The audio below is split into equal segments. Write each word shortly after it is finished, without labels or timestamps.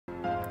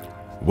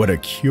What a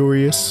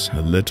curious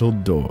little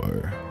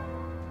door.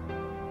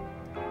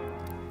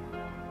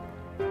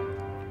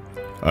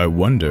 I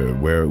wonder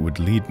where it would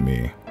lead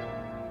me.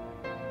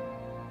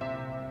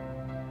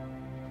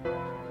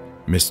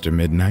 Mr.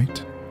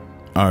 Midnight,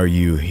 are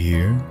you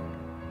here?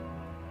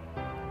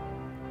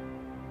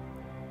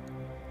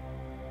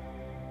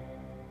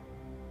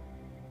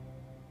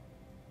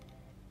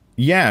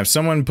 Yeah, if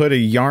someone put a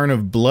yarn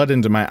of blood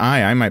into my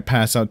eye, I might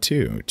pass out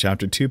too.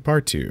 Chapter 2,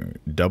 Part 2.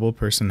 Double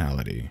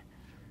personality.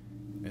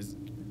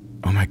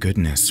 Oh my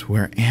goodness,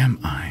 where am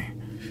I?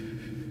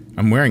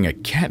 I'm wearing a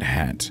cat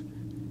hat.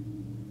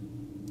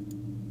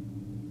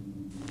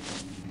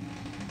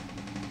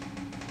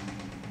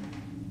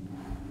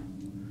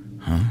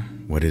 Huh?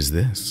 What is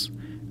this?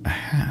 A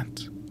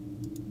hat.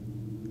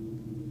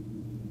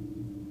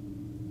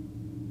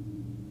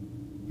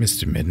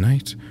 Mr.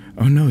 Midnight?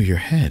 Oh no, your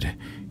head.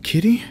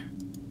 Kitty?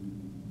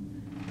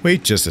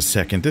 Wait just a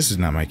second, this is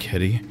not my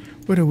kitty.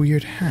 What a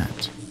weird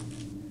hat.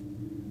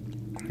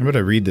 How about I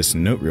read this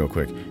note real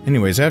quick?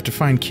 Anyways, I have to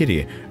find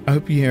Kitty. I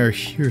hope you are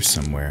here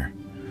somewhere.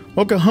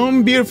 Welcome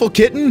home, beautiful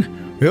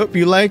kitten! We hope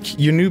you like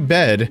your new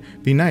bed.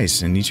 Be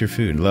nice and eat your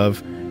food.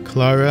 Love,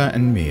 Clara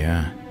and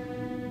Mia.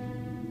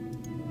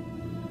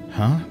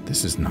 Huh?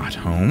 This is not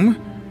home.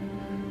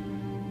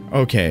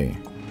 Okay.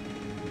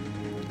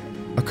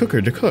 A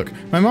cooker to cook.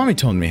 My mommy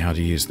told me how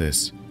to use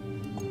this.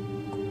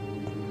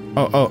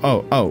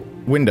 Oh,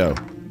 window.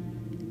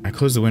 I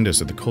closed the window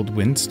so the cold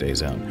wind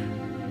stays out.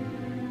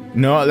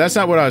 No, that's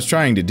not what I was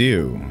trying to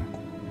do.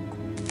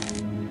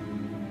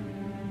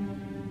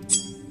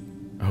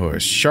 Oh, a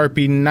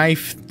Sharpie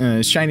knife,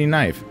 shiny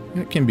knife.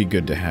 It can be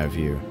good to have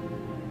you.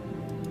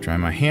 Dry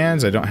my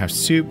hands, I don't have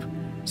soup.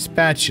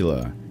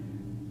 Spatula.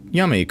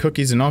 Yummy,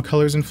 cookies in all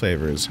colors and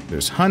flavors.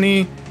 There's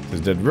honey,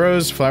 there's dead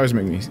rose, flowers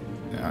make me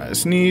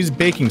sneeze,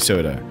 baking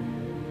soda.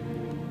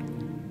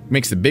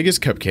 Makes the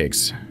biggest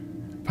cupcakes.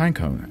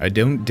 Pinecone, I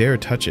don't dare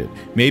touch it.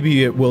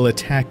 Maybe it will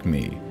attack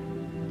me.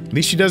 At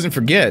least she doesn't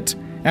forget.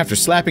 After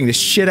slapping the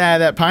shit out of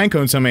that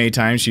pinecone so many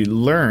times, she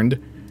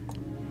learned.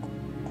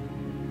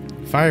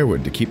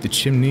 Firewood to keep the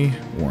chimney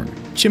warm.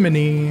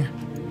 Chimney.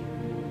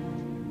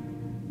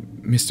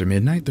 Mr.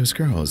 Midnight, those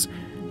girls,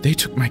 they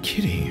took my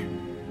kitty.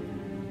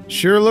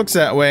 Sure looks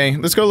that way.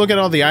 Let's go look at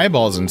all the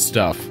eyeballs and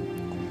stuff.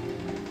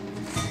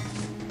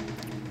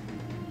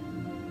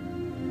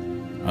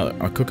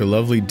 I'll cook a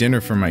lovely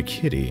dinner for my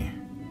kitty.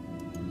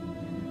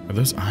 Are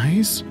those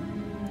eyes?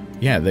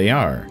 Yeah, they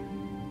are.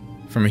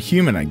 From a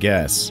human, I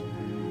guess.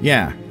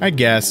 Yeah, I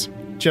guess.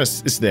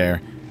 Just, it's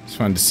there. It's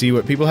fun to see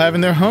what people have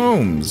in their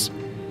homes.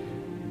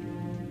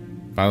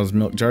 Bottles,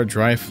 milk jar,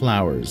 dry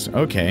flowers.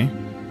 Okay.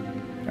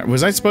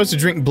 Was I supposed to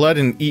drink blood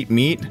and eat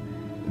meat?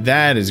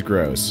 That is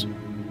gross.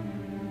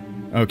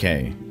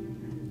 Okay.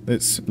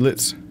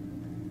 Let's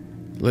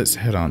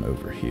head on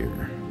over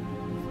here.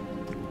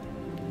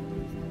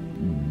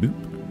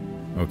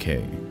 Boop.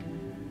 Okay.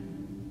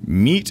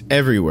 Meat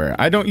everywhere.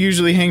 I don't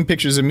usually hang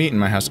pictures of meat in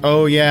my house.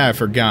 Oh yeah, I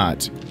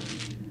forgot.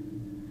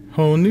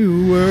 Whole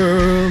new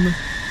world.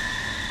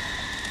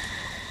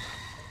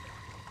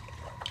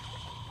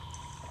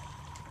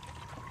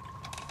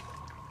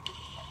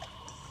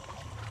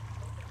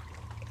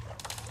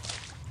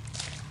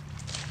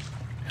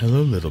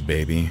 Hello, little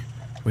baby.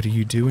 What are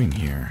you doing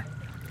here?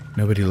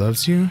 Nobody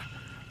loves you?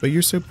 But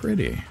you're so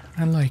pretty.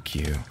 I like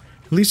you.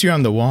 At least you're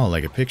on the wall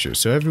like a picture,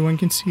 so everyone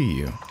can see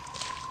you.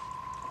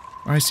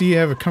 I see you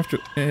have a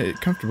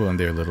comfortable in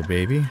there, little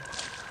baby.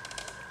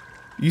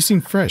 You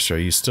seem fresh. Are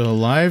you still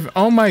alive?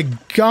 Oh my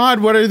god,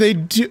 what are they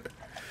do?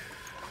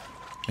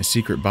 A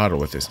secret bottle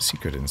with a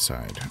secret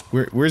inside.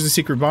 Where's the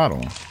secret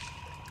bottle?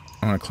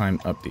 I want to climb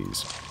up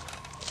these.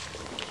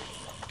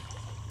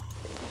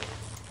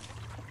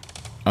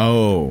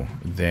 Oh,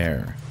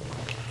 there.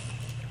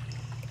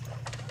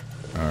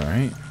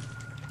 Alright.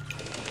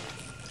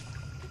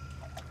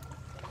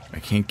 I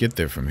can't get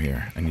there from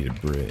here. I need a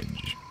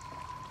bridge.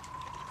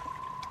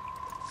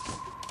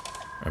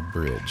 A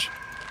bridge.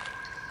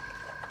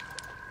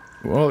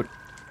 Well,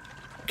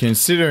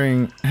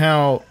 considering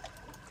how...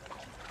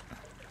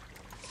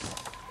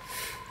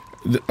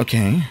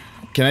 Okay.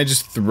 Can I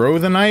just throw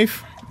the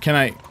knife? Can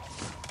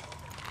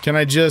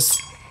I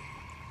just...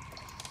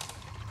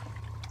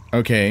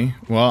 Okay,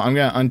 well, I'm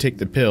gonna untake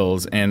the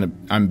pills,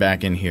 and I'm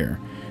back in here.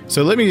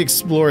 So let me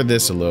explore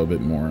this a little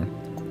bit more.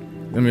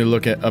 Let me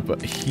look at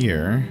up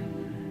here.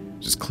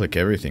 Just click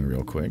everything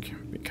real quick,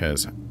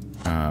 because,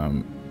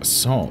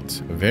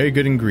 salt, a very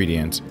good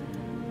ingredient.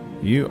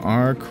 You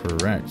are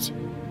correct.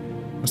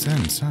 What's that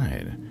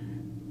inside?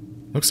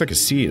 Looks like a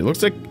seed. It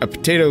looks like a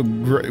potato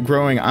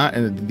growing,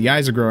 the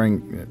eyes are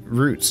growing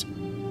roots.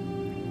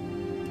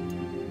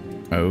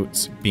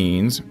 Oats,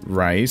 beans,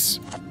 rice,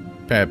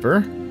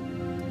 pepper.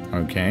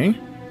 Okay.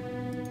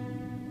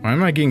 Why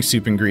am I getting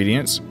soup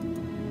ingredients?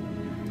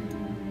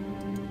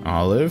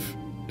 Olive.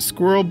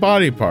 Squirrel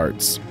body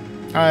parts.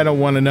 I don't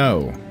want to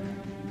know.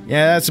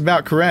 Yeah, that's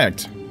about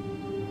correct.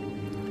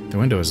 The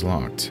window is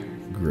locked.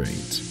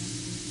 Great.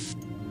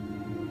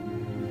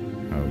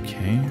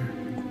 Okay.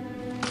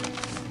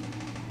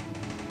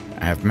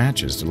 I have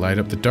matches to light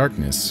up the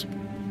darkness.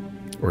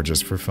 Or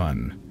just for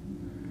fun.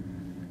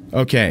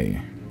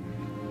 Okay.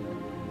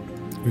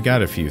 We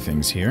got a few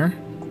things here.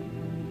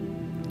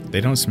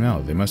 They don't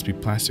smell. They must be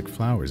plastic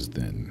flowers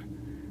then.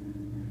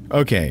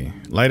 Okay,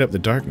 light up the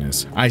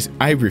darkness.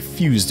 I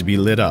refuse to be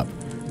lit up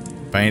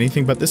by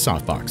anything but the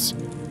softbox.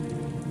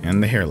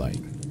 And the hair light.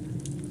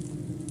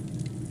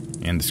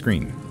 And the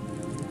screen.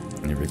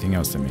 And everything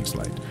else that makes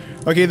light.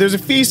 Okay, there's a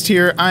feast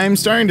here. I'm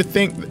starting to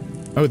think...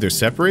 Oh, they're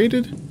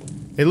separated?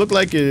 They look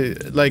like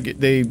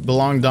they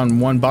belonged on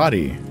one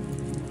body.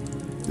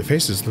 The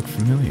faces look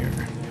familiar,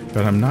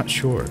 but I'm not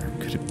sure.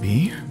 Could it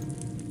be?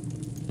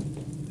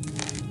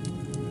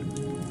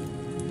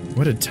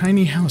 What a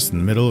tiny house in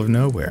the middle of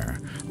nowhere.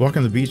 A walk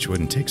on the beach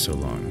wouldn't take so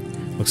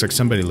long. Looks like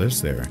somebody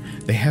lives there.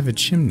 They have a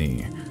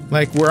chimney,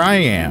 like where I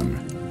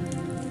am.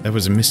 That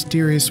was a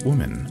mysterious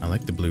woman. I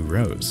like the blue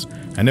rose.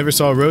 I never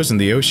saw a rose in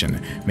the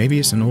ocean. Maybe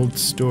it's an old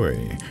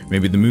story.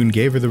 Maybe the moon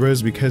gave her the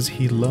rose because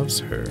he loves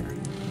her.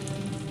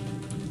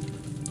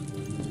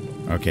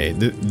 Okay,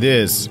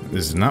 this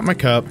is not my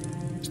cup.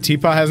 This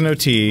teapot has no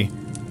tea.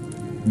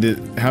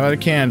 How about a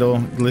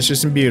candle?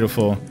 Delicious and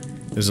beautiful.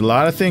 There's a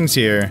lot of things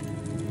here.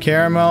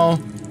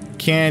 Caramel,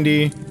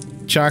 candy,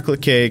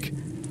 chocolate cake,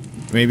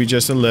 maybe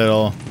just a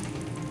little.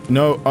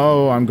 No,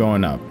 oh, I'm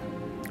going up.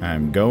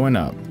 I'm going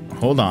up.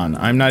 Hold on,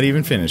 I'm not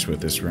even finished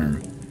with this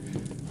room.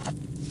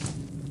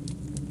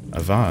 A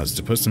vase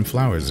to put some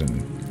flowers in.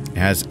 It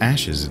has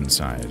ashes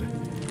inside.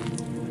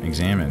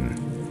 Examine.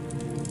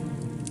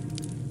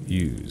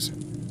 Use.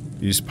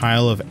 Use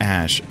pile of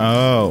ash.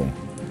 Oh.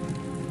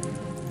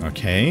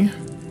 Okay.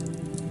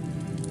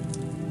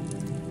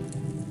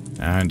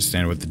 I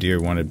understand what the deer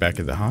wanted back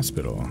at the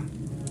hospital.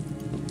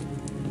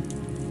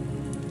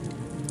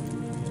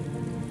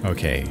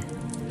 Okay.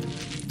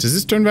 Does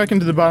this turn back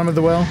into the bottom of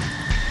the well?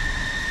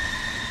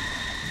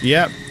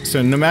 Yep.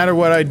 So no matter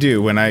what I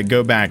do, when I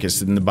go back,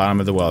 it's in the bottom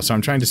of the well. So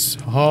I'm trying to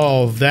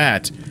solve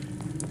that.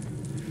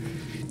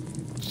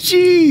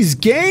 Jeez,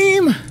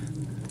 game!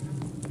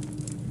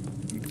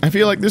 I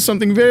feel like there's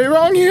something very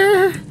wrong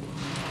here.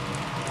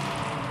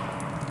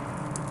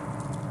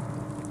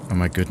 Oh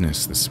my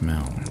goodness, the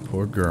smell.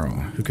 Poor girl.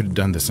 Who could have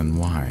done this and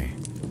why?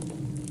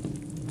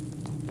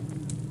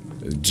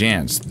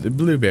 Jance, the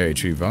Blueberry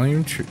Tree,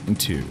 Volume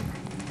 2.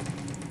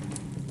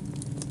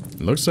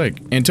 Looks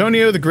like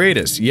Antonio the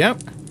Greatest.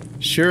 Yep,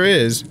 sure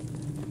is.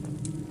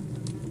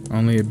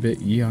 Only a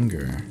bit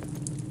younger.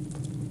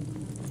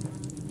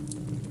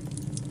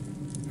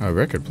 Oh,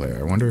 record player.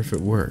 I wonder if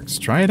it works.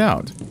 Try it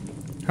out.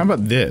 How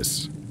about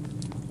this?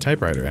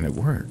 Typewriter, and it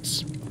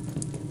works.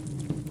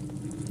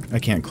 I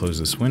can't close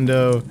this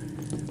window.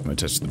 I'm gonna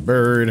touch the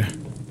bird.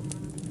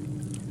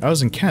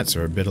 Owls and cats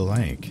are a bit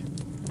alike.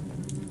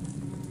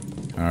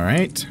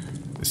 Alright.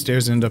 The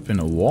stairs end up in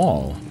a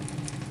wall.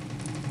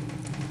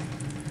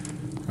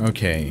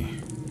 Okay.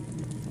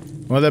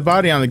 Well, that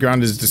body on the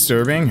ground is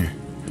disturbing.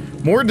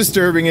 More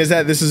disturbing is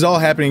that this is all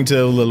happening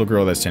to a little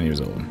girl that's 10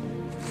 years old.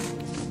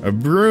 A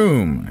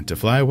broom to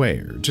fly away,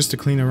 or just to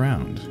clean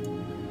around.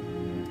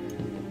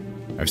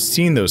 I've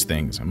seen those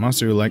things. A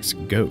monster who likes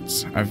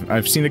goats.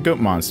 I've seen a goat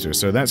monster,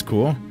 so that's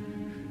cool.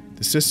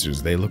 The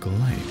sisters, they look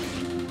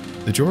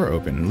alike. The drawer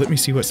opened. Let me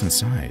see what's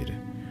inside.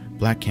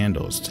 Black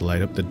candles to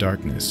light up the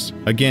darkness.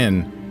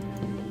 Again.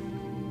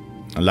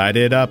 Light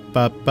it up,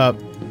 up, up.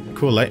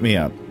 Cool, light me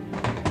up.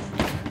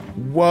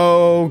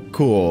 Whoa,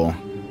 cool.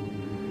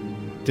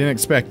 Didn't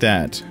expect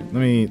that. Let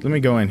me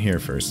go in here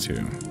first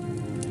too.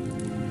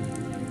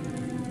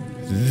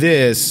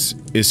 This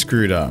is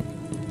screwed up.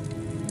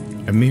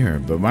 A mirror,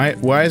 but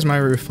why is my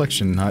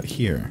reflection not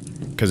here?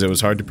 Because it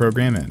was hard to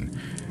program in.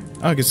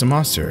 Oh, it's a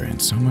monster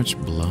and so much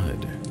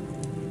blood.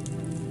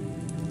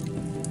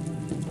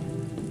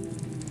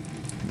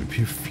 The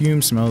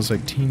perfume smells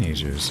like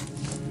teenagers.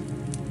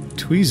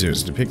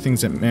 Tweezers to pick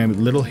things that my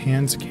little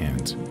hands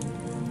can't.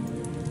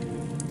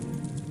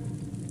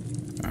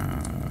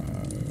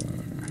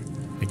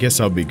 I guess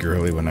I'll be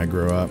girly when I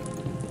grow up.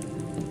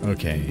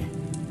 Okay.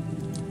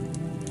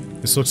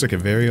 This looks like a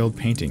very old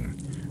painting.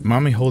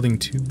 Mommy holding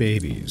two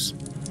babies.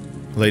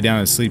 I'll lay down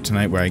and sleep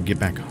tonight where I get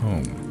back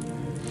home.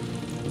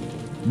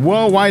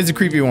 Whoa, why is the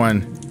creepy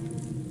one?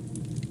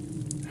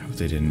 I hope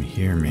they didn't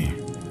hear me.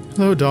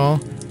 Hello, doll.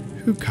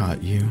 Who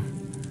caught you?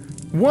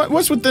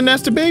 What's with the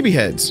nest of baby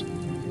heads?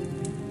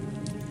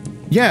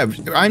 Yeah,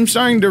 I'm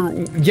starting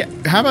to... Yeah,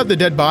 how about the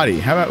dead body?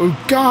 How about...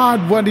 Oh,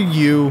 God, what are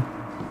you...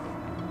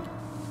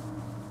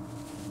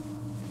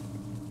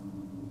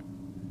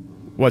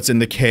 What's in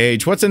the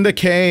cage? What's in the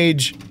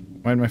cage?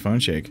 Why did my phone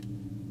shake?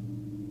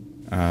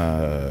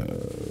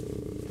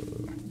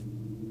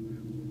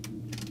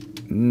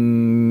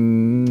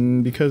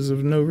 Because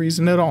of no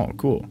reason at all.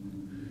 Cool.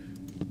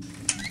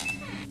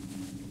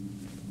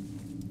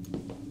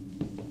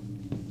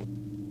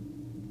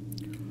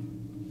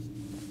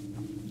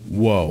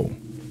 Whoa.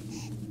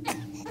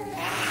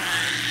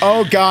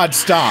 Oh God,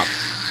 stop.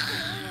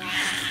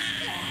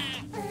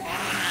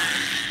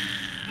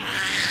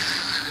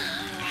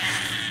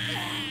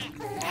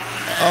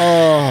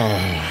 Oh.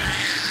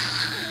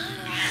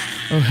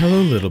 Oh,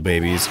 hello, little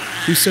babies.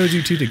 Who sewed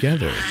you two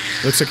together?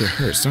 Looks like it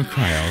hurts. Don't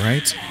cry, all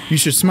right? You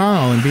should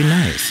smile and be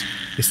nice.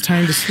 It's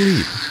time to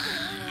sleep.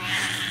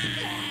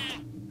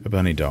 A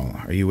bunny doll.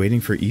 Are you waiting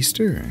for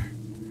Easter?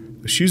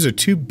 The shoes are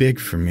too big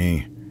for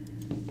me.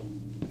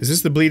 Is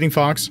this the bleeding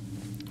fox?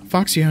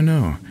 Foxy, oh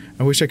no.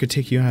 I wish I could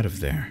take you out of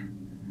there.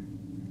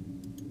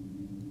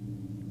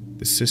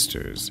 The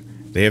sisters.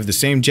 They have the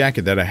same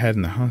jacket that I had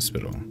in the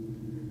hospital.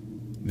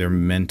 They're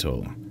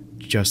mental.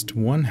 Just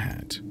one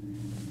hat.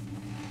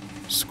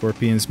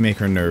 Scorpions make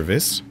her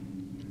nervous.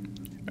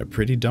 A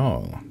pretty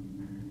doll.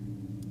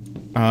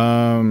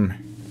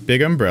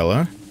 Big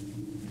umbrella.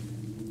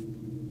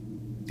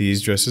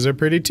 These dresses are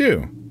pretty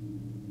too.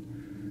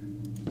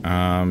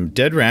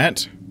 Dead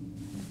rat.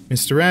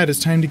 Mr. Rat, it's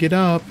time to get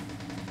up.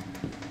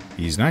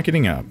 He's not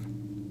getting up.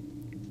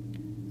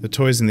 The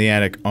toys in the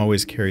attic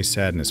always carry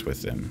sadness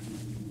with them.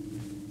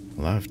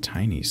 A lot of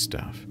tiny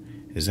stuff.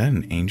 Is that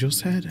an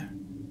angel's head?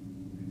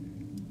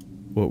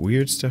 What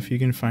weird stuff you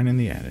can find in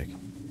the attic.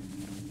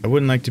 I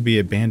wouldn't like to be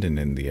abandoned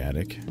in the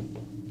attic.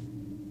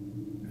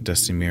 A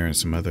dusty mirror and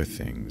some other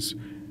things.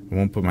 I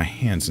won't put my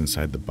hands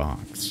inside the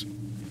box.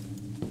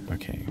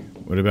 Okay,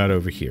 what about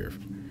over here?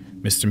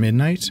 Mr.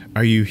 Midnight,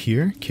 are you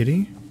here,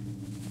 kitty?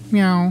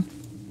 Meow.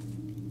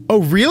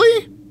 Oh,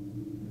 really?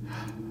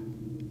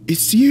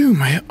 It's you,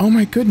 oh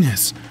my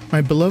goodness. My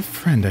beloved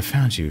friend, I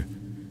found you.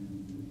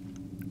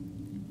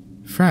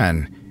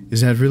 Fran,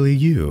 is that really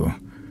you?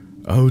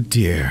 Oh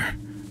dear.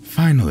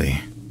 Finally.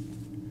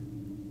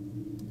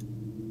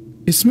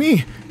 It's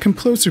me. Come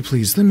closer,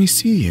 please. Let me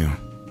see you.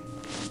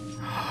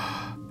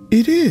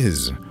 It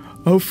is.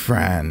 Oh,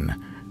 Fran.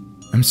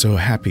 I'm so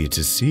happy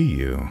to see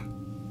you.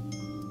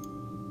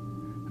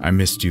 I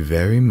missed you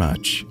very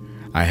much.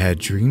 I had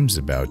dreams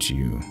about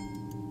you.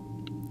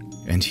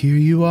 And here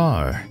you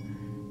are.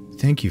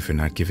 Thank you for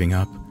not giving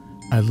up.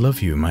 I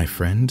love you, my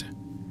friend.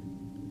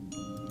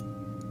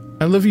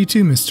 I love you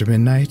too, Mr.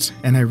 Midnight,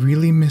 and I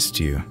really missed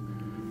you.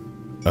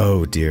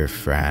 Oh, dear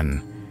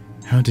Fran,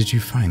 how did you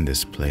find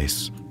this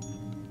place?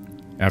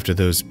 After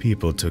those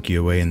people took you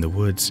away in the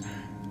woods,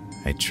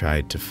 I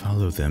tried to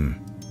follow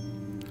them.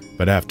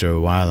 But after a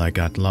while I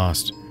got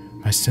lost.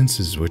 My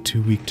senses were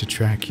too weak to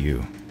track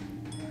you.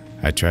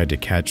 I tried to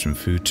catch some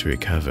food to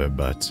recover,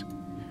 but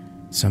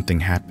something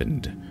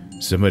happened.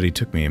 Somebody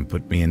took me and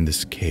put me in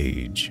this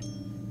cage.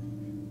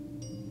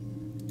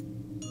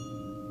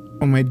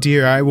 Oh, my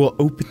dear, I will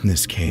open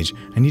this cage.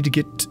 We need to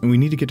get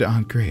to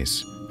Aunt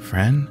Grace.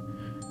 Fran,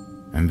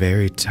 I'm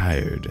very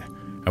tired.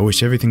 I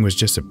wish everything was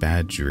just a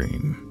bad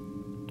dream.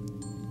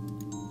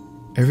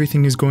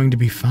 Everything is going to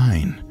be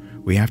fine.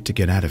 We have to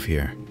get out of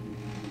here.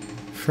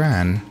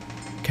 Fran,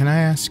 can I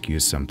ask you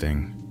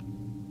something?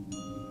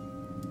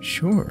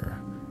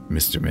 Sure,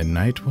 Mr.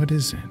 Midnight, what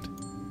is it?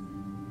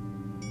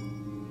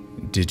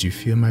 Did you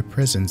feel my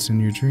presence in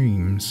your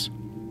dreams?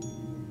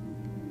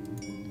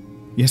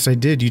 Yes, I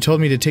did. You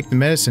told me to take the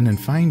medicine and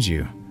find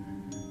you.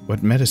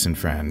 What medicine,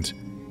 friend?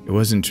 It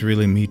wasn't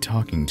really me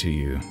talking to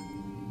you.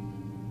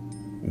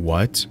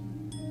 What?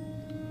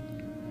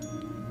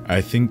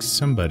 I think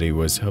somebody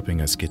was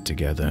helping us get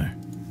together.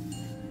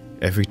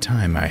 Every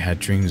time I had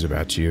dreams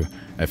about you,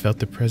 I felt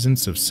the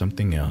presence of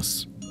something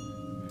else.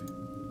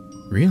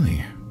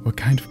 Really? What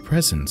kind of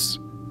presence?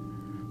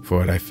 For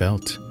what I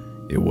felt,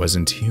 it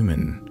wasn't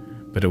human,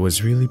 but it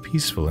was really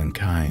peaceful and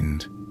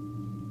kind.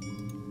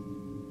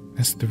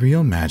 That's the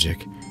real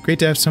magic. Great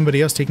to have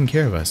somebody else taking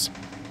care of us.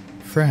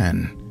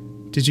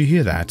 Fran, did you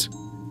hear that?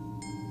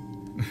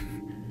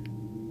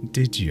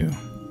 Did you?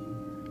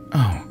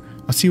 Oh,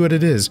 I'll see what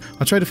it is.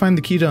 I'll try to find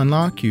the key to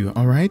unlock you,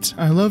 alright?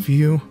 I love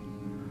you.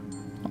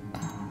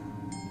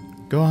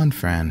 Go on,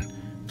 Fran.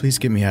 Please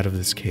get me out of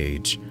this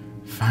cage.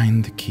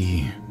 Find the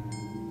key.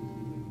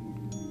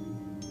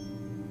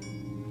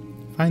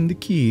 Find the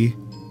key.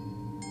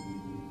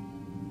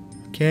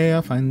 Okay,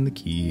 I'll find the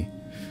key.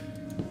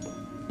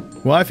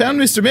 Well, I found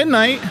Mr.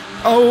 Midnight.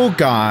 Oh,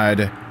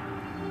 God.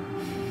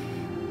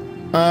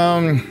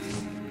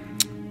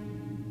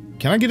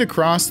 Can I get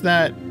across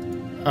that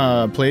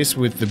place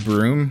with the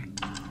broom?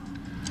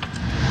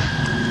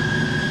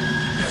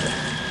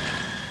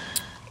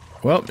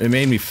 Well, it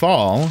made me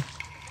fall.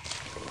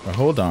 But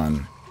hold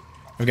on.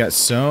 I've got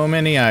so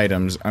many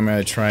items. I'm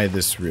gonna try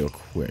this real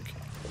quick.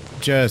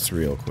 Just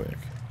real quick.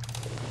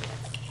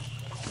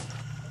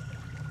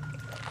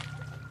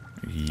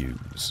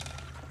 Use.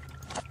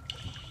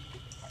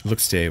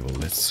 Looks stable.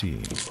 Let's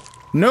see.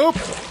 Nope!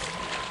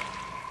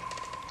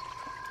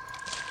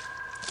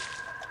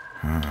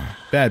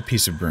 Bad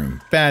piece of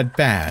broom. Bad,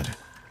 bad.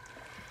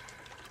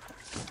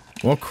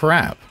 Well,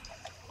 crap.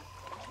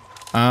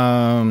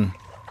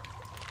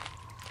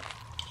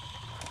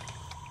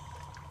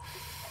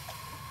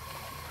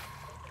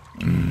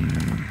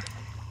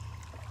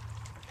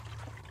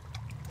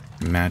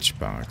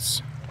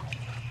 Matchbox.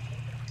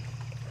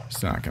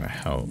 It's not gonna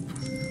help.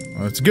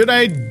 Well, it's a good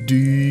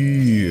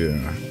idea.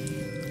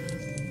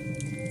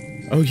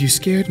 Oh, you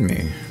scared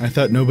me. I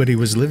thought nobody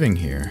was living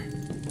here.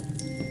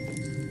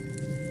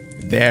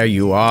 There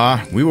you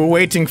are. We were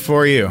waiting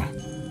for you.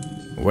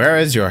 Where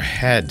is your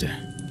head?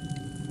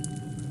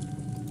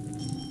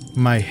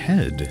 My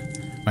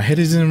head. My head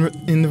is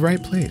in the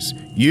right place.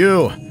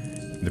 You!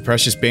 The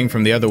precious being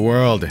from the other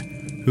world.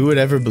 Who would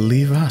ever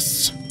believe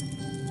us?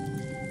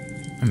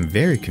 I'm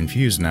very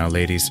confused now,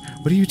 ladies.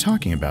 What are you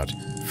talking about?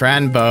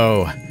 Fran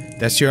Bow.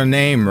 That's your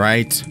name,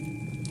 right?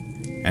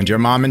 And your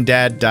mom and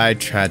dad died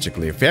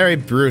tragically. Very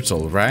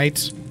brutal,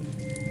 right?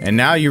 And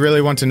now you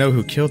really want to know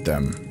who killed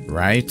them,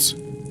 right?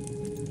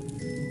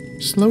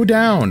 Slow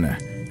down.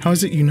 How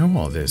is it you know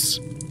all this?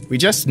 We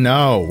just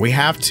know. We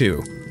have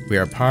to. We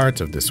are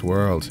part of this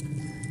world.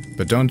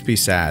 But don't be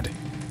sad.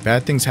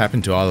 Bad things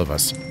happen to all of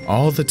us,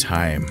 all the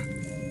time.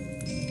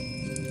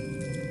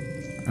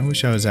 I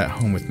wish I was at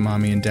home with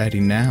Mommy and Daddy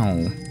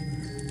now.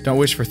 Don't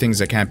wish for things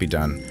that can't be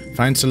done.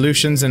 Find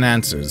solutions and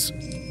answers.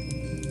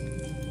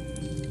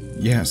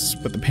 Yes,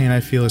 but the pain I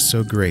feel is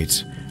so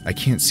great. I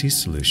can't see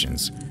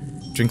solutions.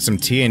 Drink some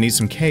tea and eat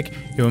some cake.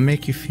 It will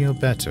make you feel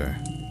better.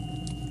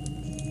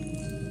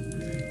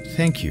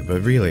 Thank you,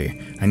 but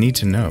really, I need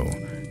to know.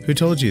 Who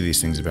told you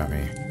these things about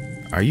me?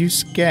 Are you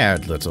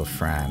scared, little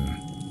Fran?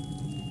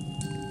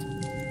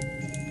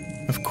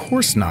 Of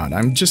course not.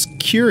 I'm just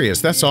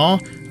curious, that's all.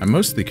 I'm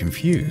mostly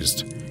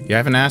confused. You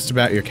haven't asked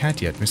about your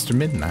cat yet, Mr.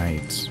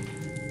 Midnight.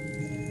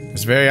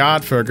 It's very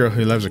odd for a girl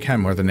who loves a cat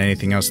more than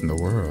anything else in the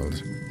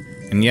world.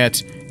 And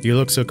yet, you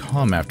look so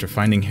calm after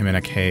finding him in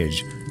a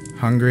cage,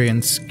 hungry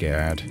and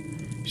scared.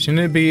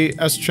 Shouldn't it be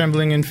us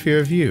trembling in fear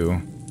of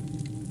you?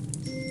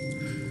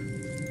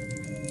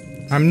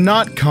 I'm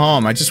not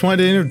calm. I just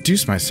wanted to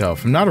introduce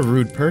myself. I'm not a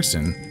rude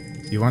person.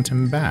 You want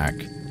him back?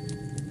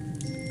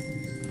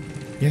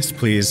 Yes,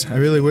 please. I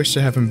really wish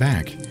to have him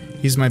back.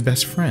 He's my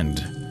best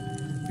friend.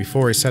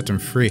 Before we set him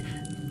free,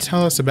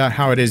 tell us about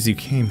how it is you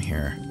came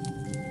here.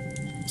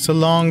 It's a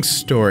long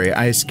story.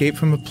 I escaped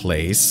from a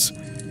place.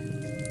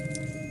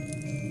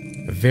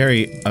 A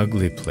very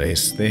ugly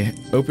place. They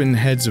open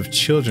heads of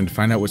children to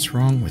find out what's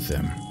wrong with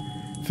them.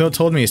 Phil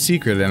told me a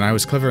secret, and I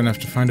was clever enough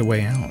to find a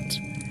way out.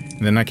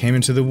 And then I came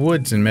into the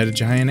woods and met a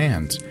giant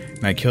ant.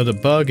 And I killed a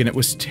bug, and it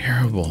was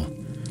terrible.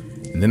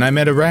 And then I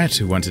met a rat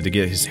who wanted to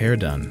get his hair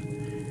done.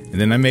 And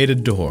then I made a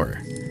door.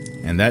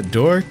 And that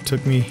door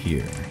took me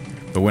here.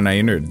 But when I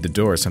entered the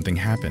door, something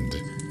happened.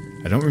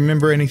 I don't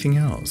remember anything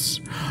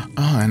else.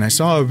 And I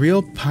saw a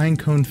real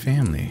pinecone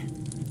family.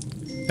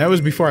 That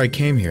was before I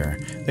came here.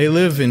 They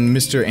live in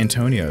Mr.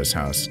 Antonio's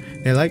house.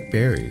 They like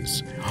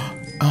berries.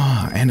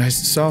 And I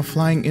saw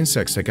flying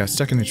insects that got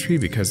stuck in a tree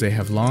because they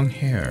have long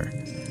hair.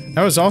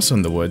 That was also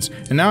in the woods,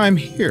 and now I'm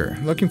here,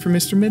 looking for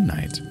Mr.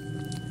 Midnight.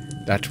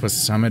 That was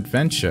some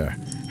adventure.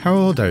 How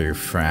old are you,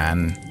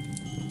 Fran?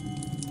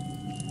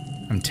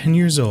 I'm 10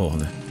 years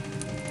old.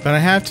 But I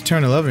have to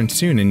turn 11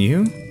 soon, and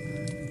you?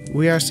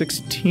 We are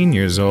 16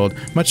 years old,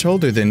 much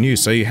older than you,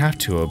 so you have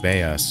to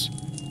obey us.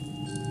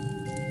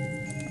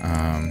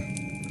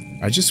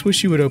 I just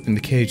wish you would open the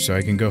cage so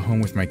I can go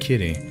home with my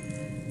kitty.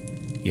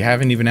 You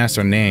haven't even asked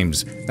our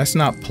names. That's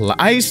not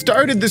polite. I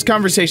started this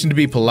conversation to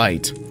be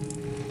polite.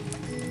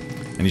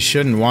 And you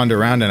shouldn't wander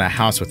around in a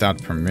house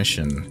without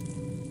permission.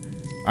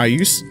 Are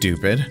you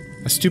stupid?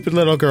 A stupid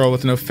little girl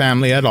with no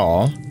family at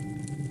all?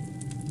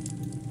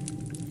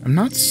 I'm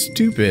not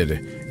stupid,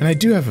 and I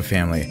do have a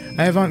family.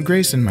 I have Aunt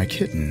Grace and my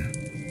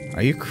kitten.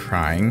 Are you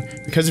crying?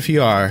 Because if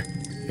you are,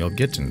 you'll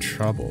get in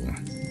trouble.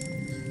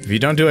 If you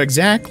don't do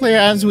exactly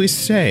as we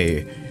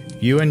say,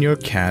 you and your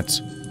cat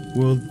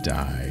will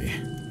die.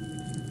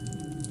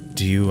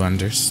 Do you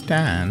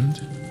understand?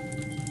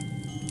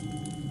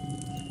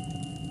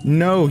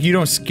 No, you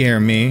don't scare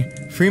me.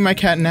 Free my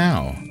cat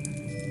now.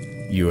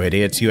 You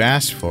idiots, you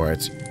asked for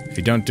it. If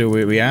you don't do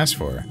what we asked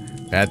for,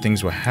 bad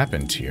things will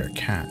happen to your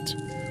cat.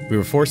 We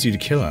will force you to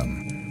kill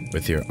him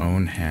with your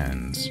own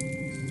hands.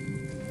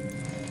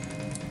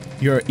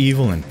 You are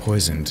evil and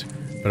poisoned,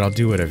 but I'll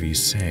do whatever you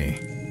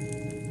say.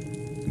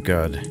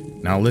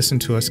 Good. Now listen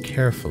to us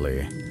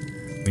carefully.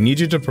 We need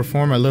you to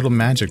perform a little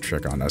magic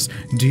trick on us.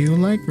 Do you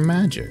like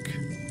magic?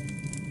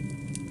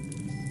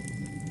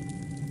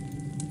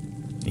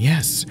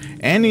 Yes,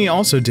 Annie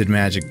also did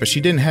magic, but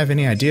she didn't have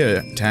any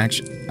idea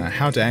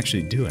how to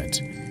actually do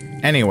it.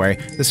 Anyway,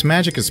 this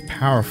magic is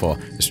powerful,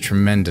 it's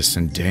tremendous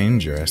and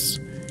dangerous.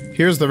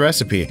 Here's the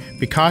recipe.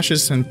 Be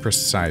cautious and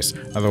precise,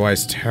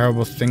 otherwise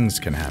terrible things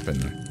can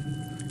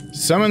happen.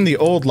 Summon the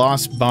old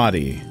lost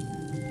body.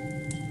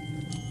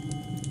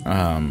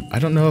 I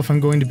don't know if I'm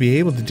going to be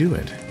able to do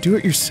it. Do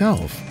it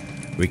yourself.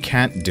 We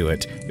can't do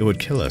it. It would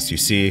kill us. You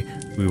see,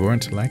 we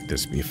weren't like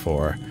this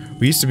before.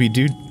 We used to be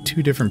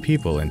two different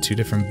people in two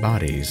different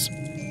bodies.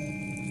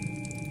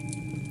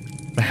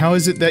 But how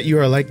is it that you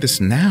are like this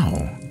now?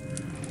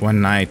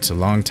 One night, a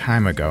long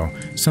time ago,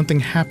 something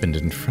happened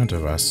in front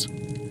of us.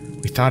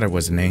 We thought it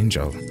was an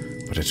angel,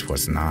 but it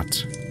was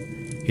not.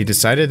 He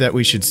decided that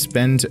we should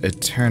spend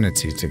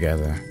eternity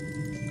together.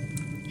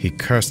 He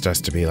cursed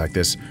us to be like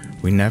this.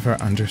 We never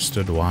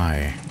understood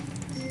why.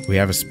 We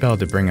have a spell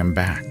to bring him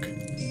back.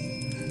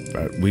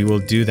 But we will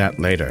do that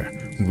later.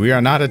 We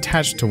are not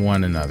attached to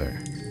one another,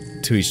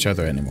 to each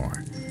other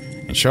anymore.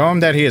 And show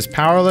him that he is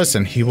powerless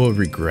and he will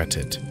regret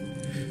it.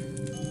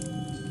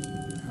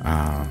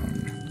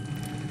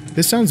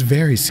 This sounds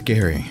very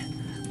scary.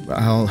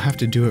 I'll have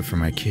to do it for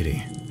my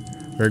kitty.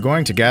 We're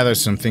going to gather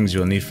some things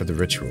you'll need for the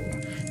ritual.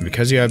 And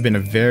because you have been a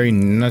very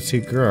nutty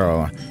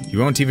girl, you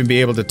won't even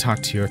be able to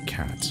talk to your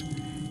cat.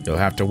 You'll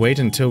have to wait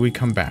until we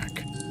come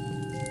back.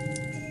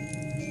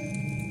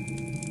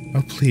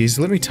 Oh, please,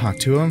 let me talk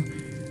to him.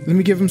 Let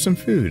me give him some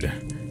food.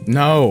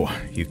 No,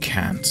 you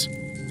can't.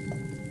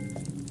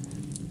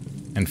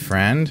 And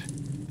friend,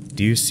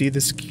 do you see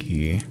this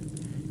key?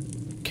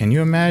 Can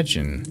you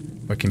imagine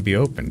what can be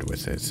opened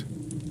with it?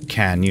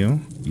 Can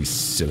you, you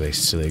silly,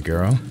 silly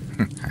girl?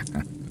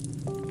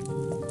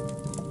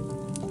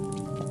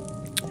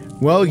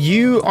 Well,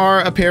 you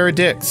are a pair of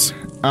dicks.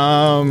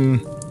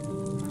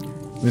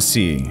 Let's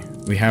see.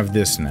 We have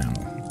this now.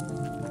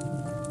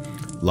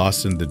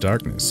 Lost in the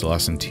darkness,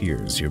 lost in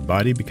tears, your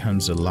body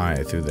becomes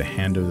alive through the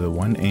hand of the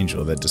one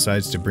angel that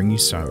decides to bring you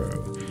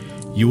sorrow.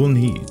 You will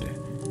need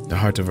the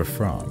heart of a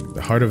frog,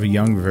 the heart of a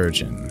young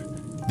virgin,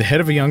 the head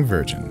of a young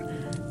virgin,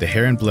 the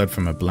hair and blood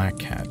from a black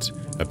cat,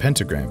 a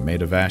pentagram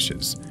made of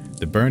ashes,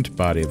 the burnt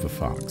body of a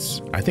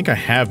fox. I think I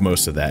have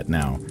most of that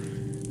now.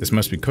 This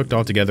must be cooked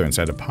all together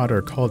inside a pot or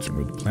a cauldron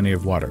with plenty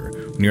of water.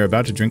 When you are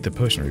about to drink the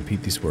potion,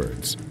 repeat these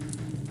words.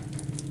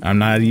 I'm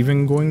not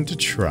even going to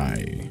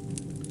try.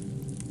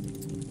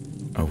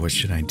 Oh, what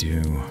should I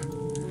do?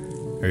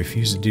 I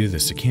refuse to do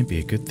this. It can't be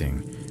a good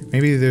thing.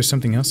 Maybe there's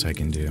something else I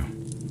can do.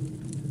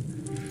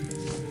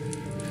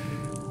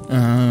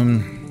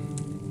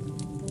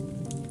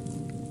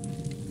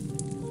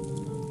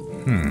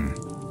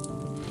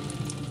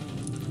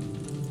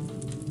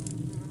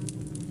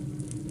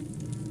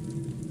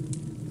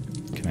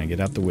 Can I get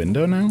out the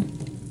window now?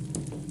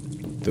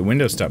 The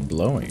window stopped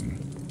blowing.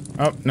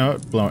 Oh, no,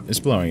 it's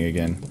blowing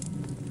again.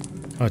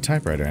 Oh, a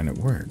typewriter, and it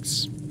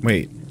works.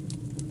 Wait.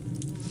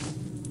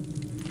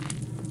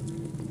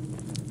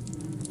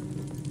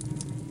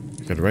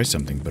 I could write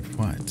something, but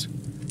what?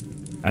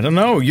 I don't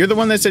know. You're the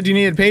one that said you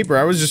needed paper.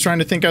 I was just trying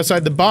to think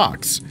outside the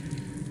box.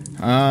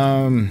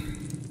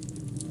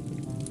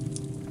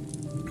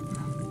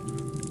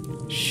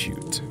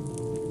 Shoot.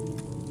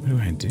 What do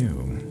I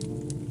do?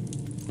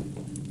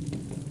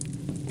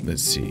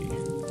 Let's see.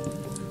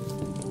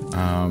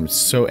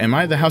 So am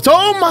I the house?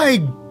 Oh my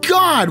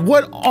god!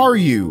 What are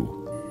you?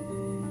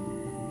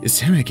 It's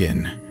him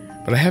again.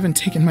 But I haven't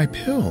taken my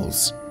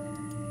pills.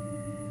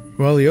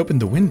 Well, he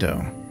opened the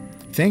window.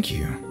 Thank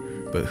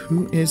you. But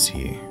who is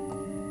he?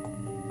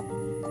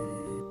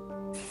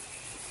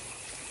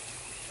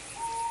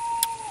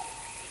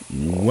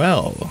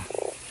 Well.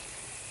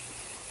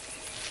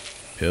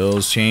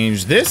 Pills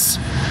change this?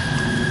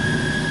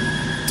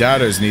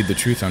 Doubters need the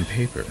truth on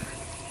paper.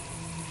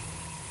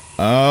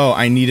 Oh,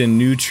 I need a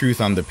new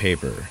truth on the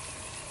paper.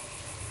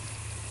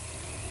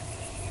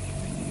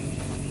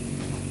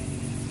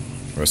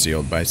 Rusty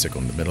old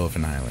bicycle in the middle of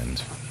an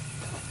island.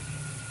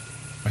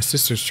 My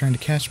sister's trying to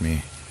catch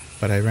me,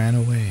 but I ran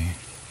away.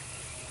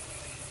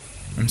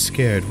 I'm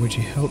scared. Would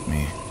you help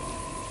me?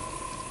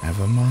 I have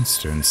a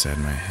monster inside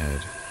my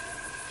head.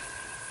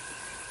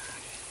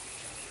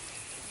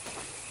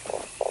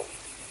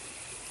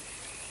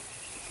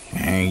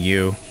 Hey,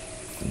 you.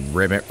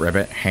 Ribbit,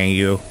 ribbit. Hey,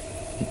 you.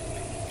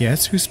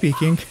 Yes, who's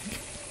speaking?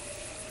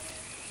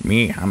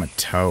 Me, I'm a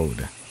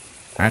toad.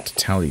 I have to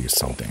tell you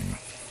something.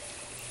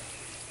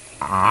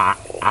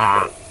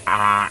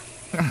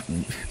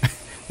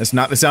 That's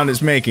not the sound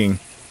it's making.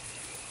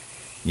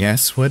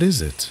 Yes, what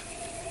is it?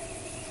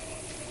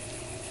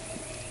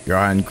 You're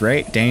in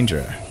great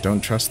danger.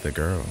 Don't trust the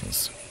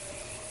girls.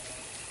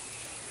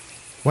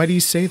 Why do you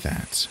say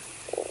that?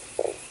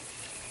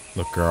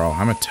 Look, girl,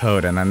 I'm a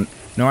toad and I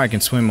know I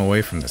can swim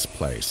away from this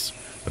place,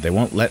 but they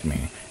won't let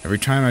me. Every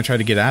time I try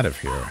to get out of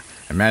here,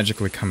 I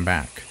magically come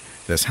back.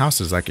 This house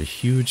is like a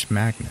huge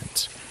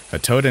magnet. A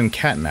toad and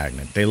cat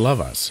magnet. They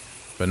love us,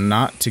 but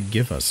not to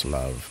give us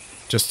love,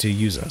 just to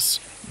use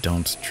us.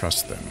 Don't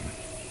trust them.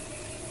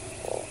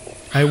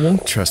 I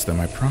won't trust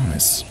them, I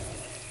promise.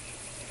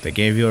 They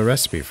gave you a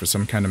recipe for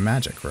some kind of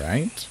magic,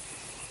 right?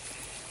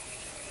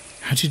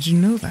 How did you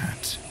know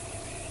that?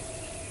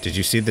 Did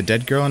you see the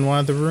dead girl in one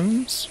of the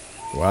rooms?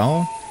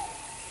 Well,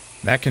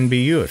 that can be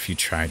you if you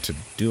tried to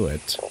do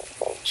it.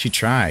 She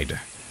tried,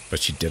 but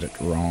she did it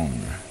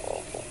wrong.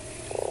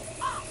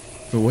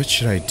 But what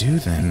should I do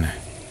then?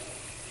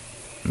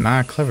 I'm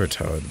not a clever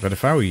toad, but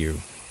if I were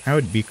you, I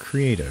would be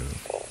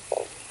creative.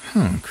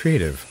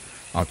 Creative.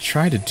 I'll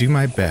try to do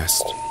my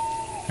best.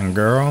 And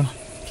girl,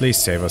 please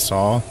save us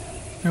all.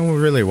 I will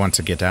really want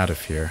to get out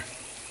of here.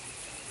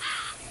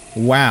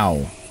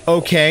 Wow.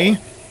 Okay.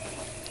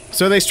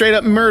 So they straight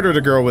up murdered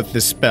a girl with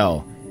this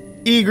spell.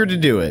 Eager to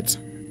do it.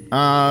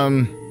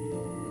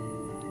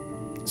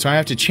 So I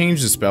have to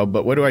change the spell,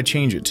 but what do I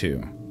change it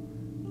to?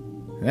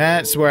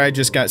 That's where I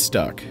just got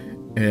stuck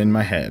in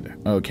my head.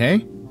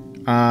 Okay.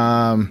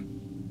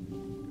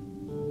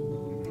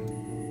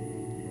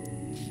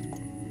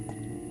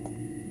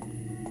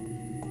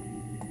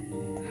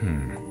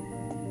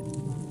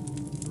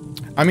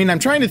 I mean, I'm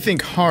trying to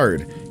think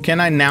hard. Can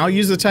I now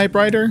use the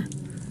typewriter?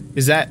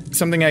 Is that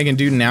something I can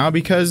do now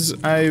because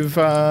I've,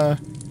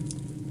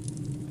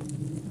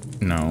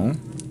 No.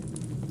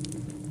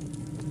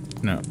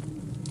 No.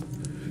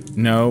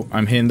 No,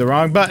 I'm hitting the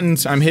wrong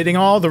buttons. I'm hitting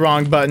all the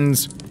wrong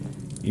buttons.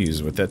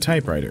 Use with that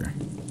typewriter.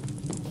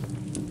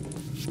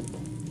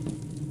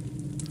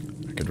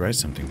 I could write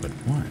something, but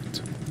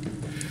what?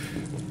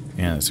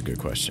 Yeah, that's a good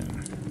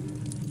question.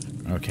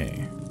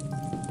 Okay.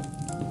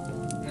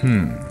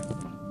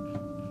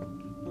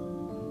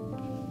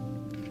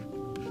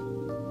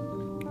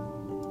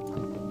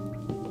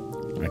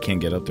 I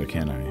can't get up there,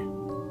 can I?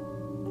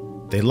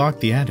 They locked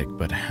the attic,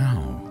 but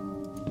how?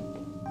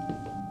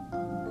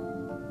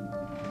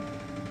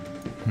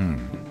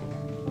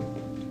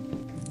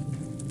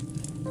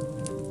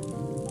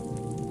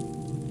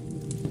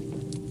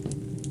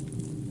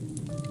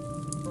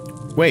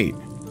 Wait.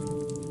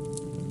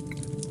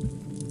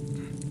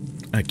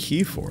 A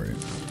key for it.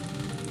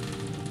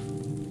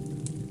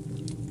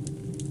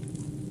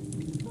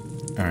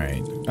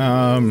 Alright.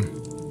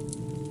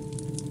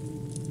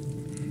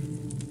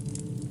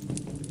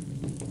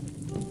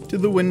 To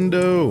the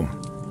window.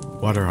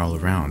 Water all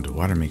around.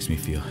 Water makes me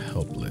feel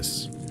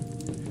helpless.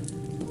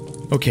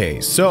 Okay,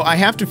 so I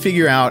have to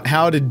figure out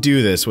how to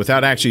do this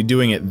without actually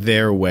doing it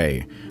their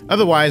way.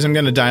 Otherwise, I'm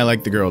gonna die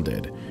like the girl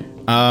did.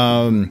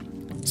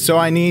 So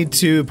I need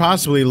to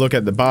possibly look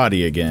at the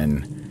body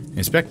again.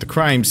 Inspect the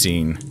crime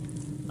scene.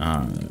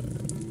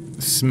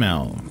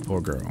 Smell.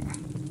 Poor girl.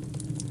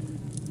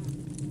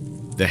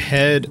 The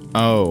head.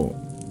 Oh.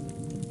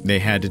 They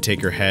had to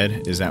take her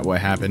head? Is that what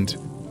happened?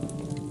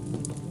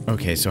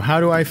 Okay, so how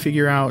do I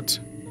figure out...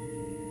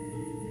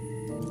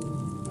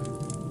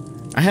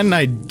 I had an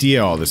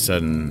idea all of a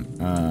sudden.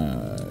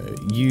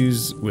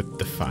 Use with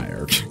the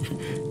fire.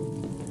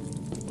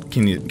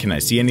 Can I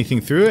see anything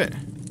through it?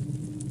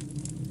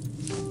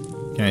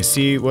 Can I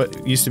see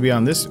what used to be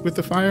on this with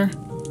the fire?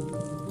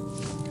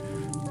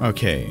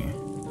 Okay.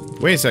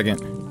 Wait a second.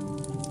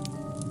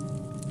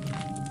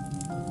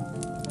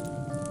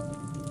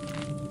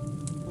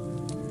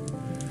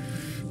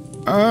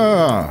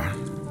 Oh.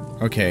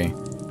 Okay.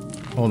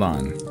 Hold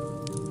on.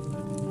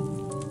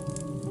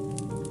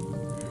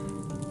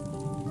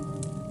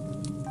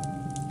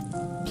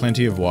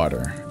 Plenty of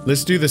water.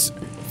 Let's do this.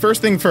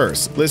 First thing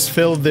first. Let's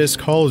fill this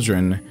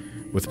cauldron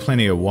with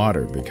plenty of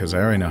water because I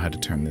already know how to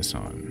turn this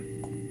on.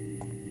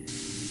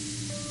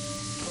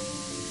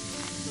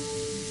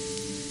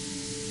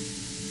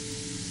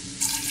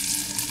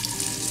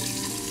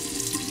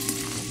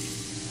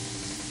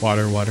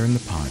 Water in the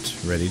pot,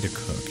 ready to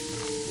cook.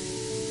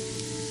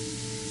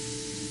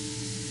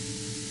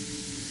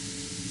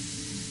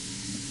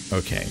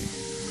 Okay.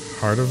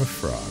 Heart of a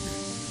frog.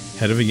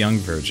 Head of a young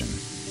virgin.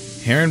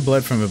 Hair and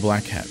blood from a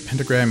black cat.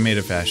 Pentagram made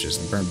of ashes.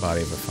 The burnt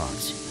body of a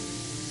fox.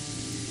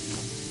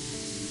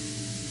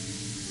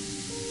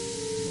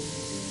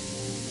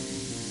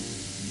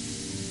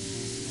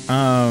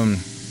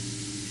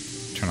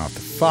 Turn off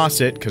the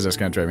faucet, because that's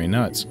gonna drive me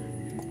nuts.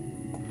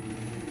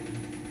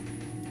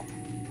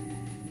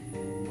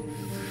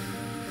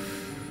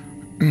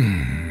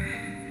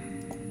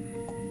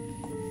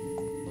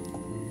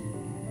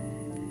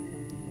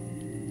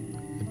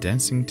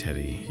 Dancing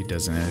teddy. He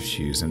doesn't have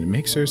shoes, and it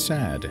makes her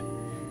sad.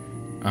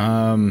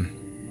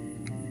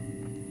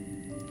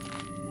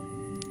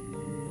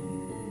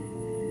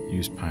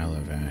 Use pile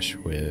of ash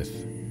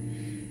with...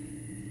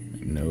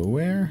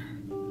 nowhere?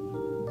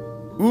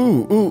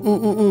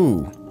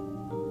 Ooh.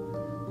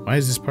 Why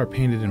is this part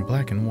painted in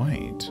black and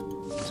white?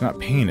 It's not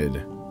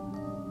painted.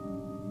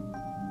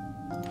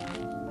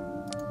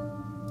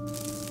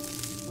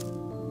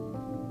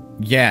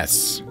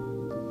 Yes!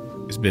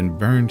 It's been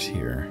burned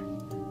here.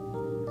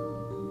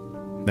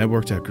 That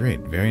worked out great.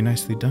 Very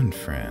nicely done,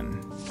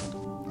 Fran.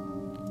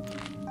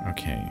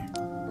 Okay.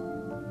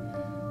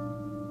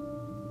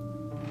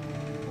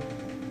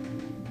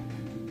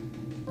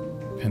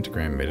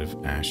 Pentagram made of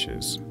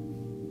ashes.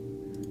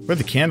 What are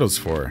the candles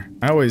for?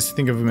 I always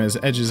think of them as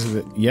edges of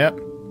the... Yep.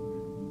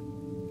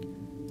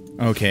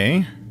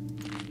 Okay.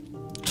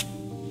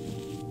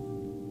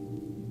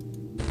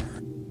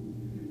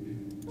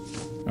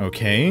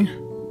 Okay.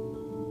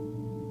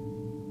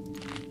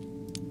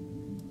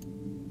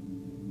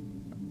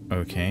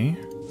 Okay.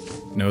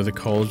 No, the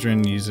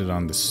cauldron, use it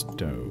on the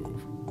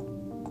stove.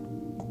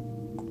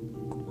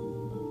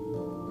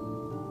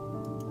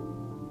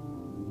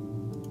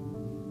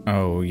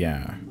 Oh,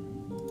 yeah.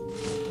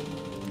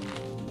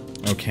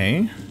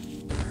 Okay.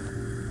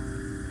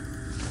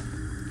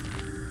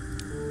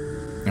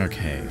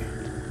 Okay.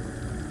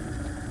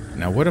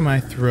 Now what am I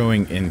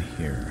throwing in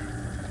here?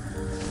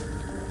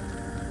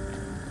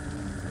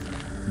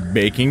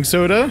 Baking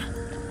soda?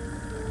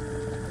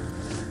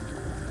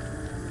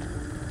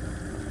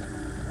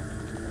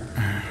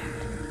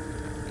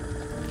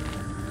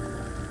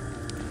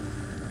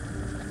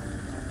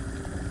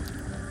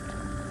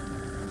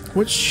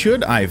 What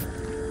should I...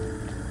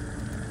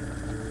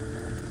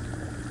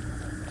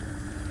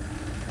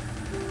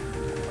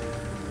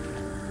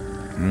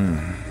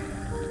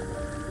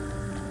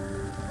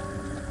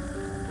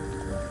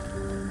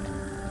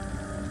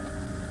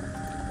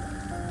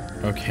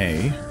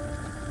 Okay.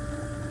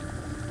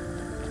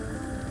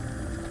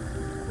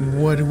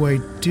 What do I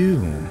do?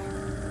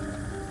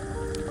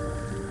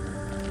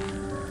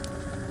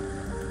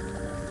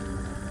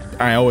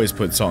 I always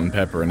put salt and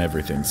pepper in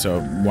everything,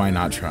 so why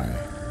not try?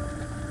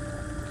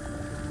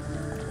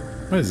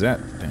 What is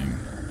that thing?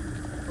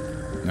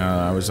 No,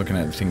 I was looking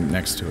at the thing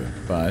next to it,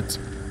 but...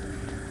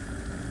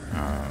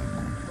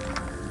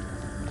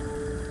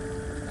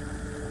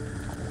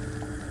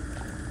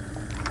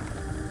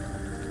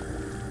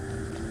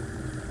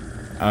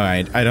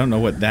 Alright, I don't know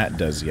what that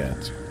does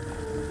yet.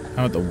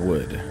 How about the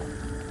wood?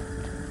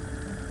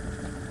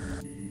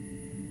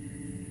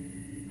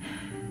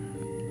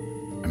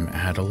 I'm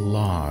at a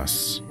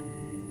loss.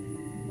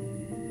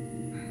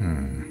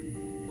 I'm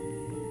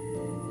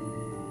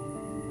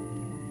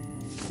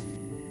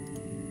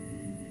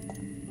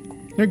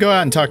gonna go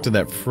out and talk to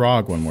that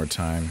frog one more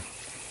time.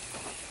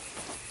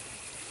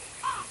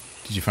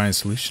 Did you find a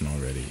solution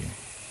already?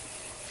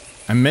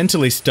 I'm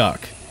mentally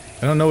stuck.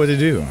 I don't know what to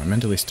do. I'm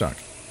mentally stuck.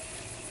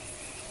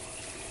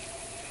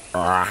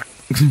 I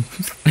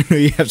know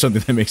you have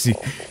something that makes you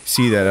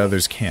see that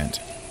others can't.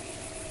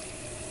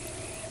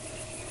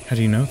 How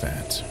do you know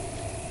that?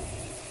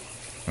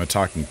 I'm a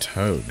talking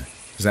toad.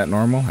 Is that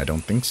normal? I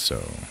don't think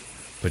so.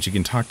 But you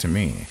can talk to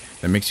me.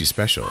 That makes you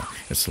special.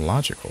 It's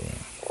logical.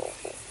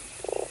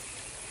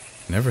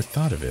 Never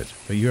thought of it,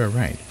 but you are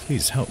right.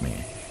 Please help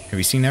me. Have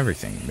you seen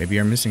everything? Maybe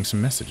you're missing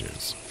some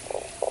messages.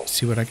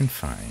 See what I can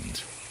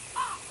find.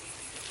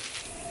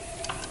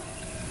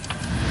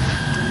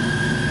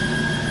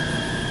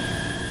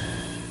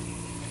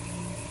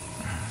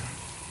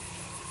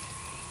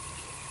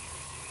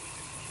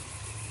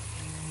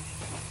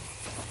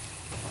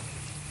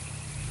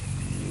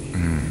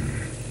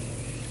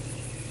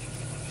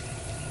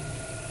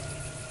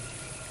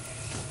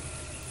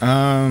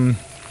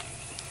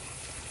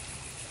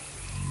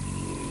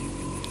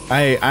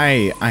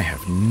 I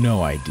have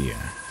no idea.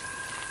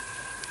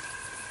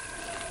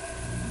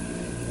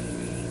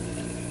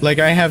 Like,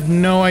 I have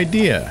no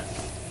idea.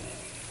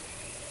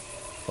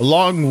 A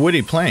long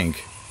woody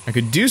plank. I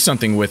could do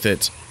something with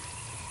it.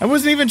 I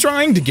wasn't even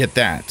trying to get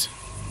that.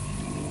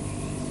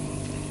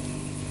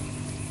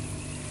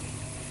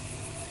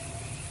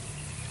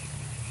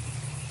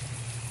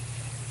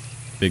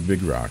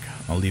 Big rock.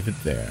 I'll leave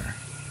it there.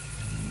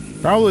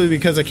 Probably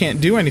because I can't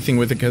do anything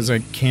with it because I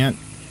can't...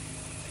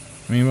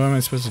 I mean, what am I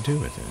supposed to do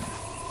with it?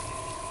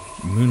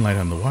 Moonlight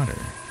on the water.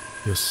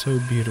 Feels so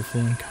beautiful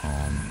and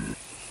calm.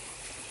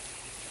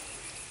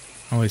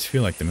 I always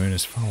feel like the moon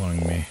is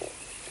following me.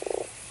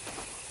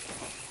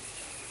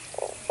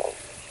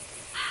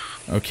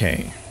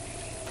 Okay.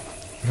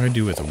 What do I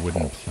do with a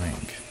wooden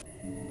plank?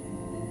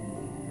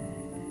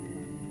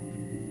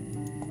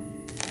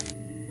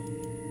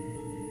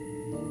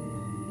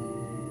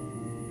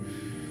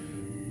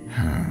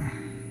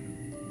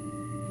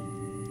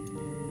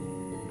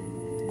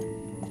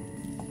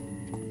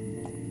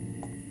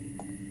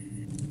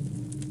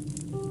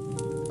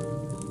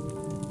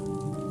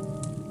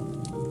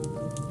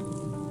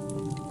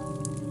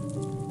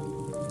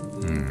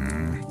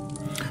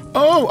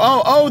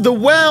 Oh, the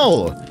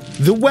well!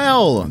 The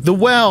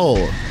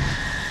well!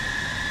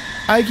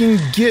 I can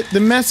get the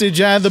message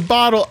out of the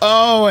bottle.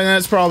 Oh, and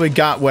that's probably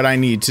got what I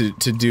need to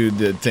do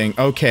the thing.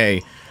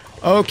 Okay.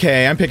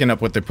 Okay, I'm picking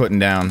up what they're putting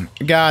down.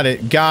 Got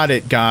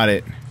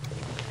it.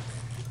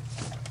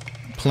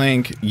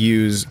 Plank,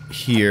 use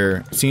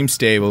here. Seems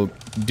stable.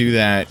 Do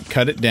that.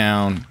 Cut it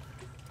down.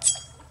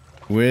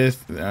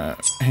 With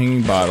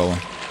hanging bottle.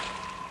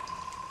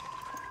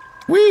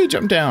 Whee!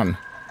 Jump down.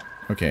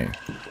 Okay.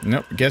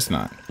 Nope, guess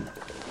not.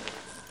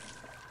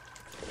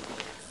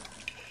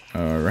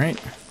 Alright.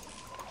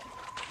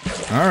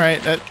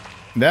 Alright,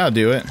 that'll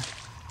do it.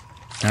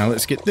 Now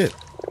let's get this.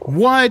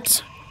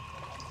 What?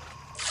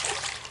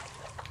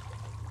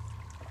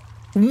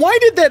 Why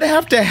did that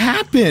have to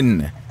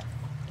happen?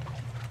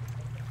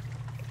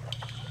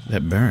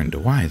 That burned.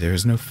 Why? There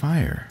is no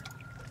fire.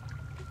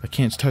 I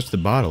can't touch the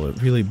bottle.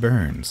 It really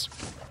burns.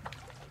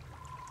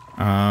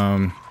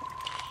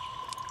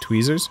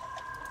 Tweezers?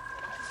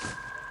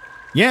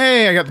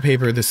 Yay! I got the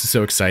paper. This is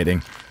so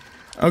exciting.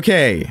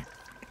 Okay.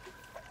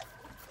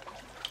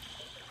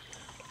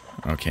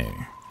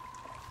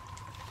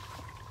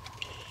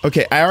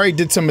 Okay, I already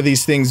did some of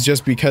these things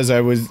just because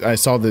I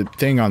saw the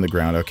thing on the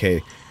ground.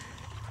 Okay.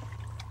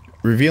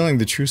 Revealing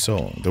the true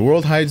soul. The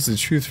world hides the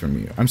truth from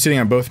you. I'm sitting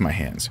on both my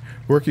hands.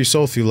 Work your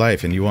soul through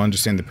life and you will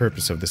understand the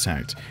purpose of this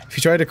act. If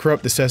you try to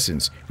corrupt this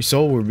essence, your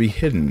soul will be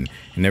hidden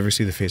and never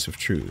see the face of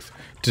truth.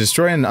 To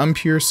destroy an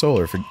impure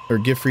soul or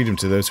give freedom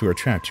to those who are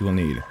trapped, you will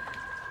need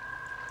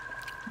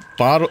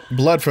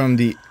blood from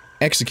the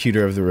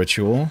executor of the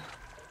ritual.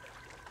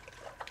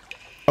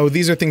 Oh,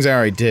 these are things I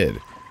already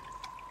did.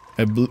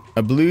 A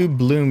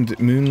blue-bloomed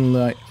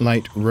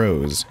moonlight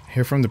rose.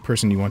 Hair from the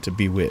person you want to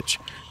bewitch.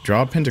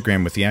 Draw a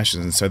pentagram with the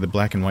ashes inside the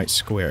black and white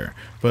square.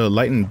 Put a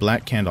lightened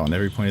black candle on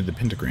every point of the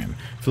pentagram.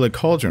 Fill a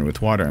cauldron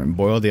with water and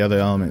boil the other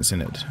elements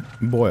in it.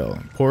 Boil.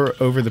 Pour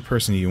over the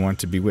person you want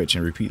to bewitch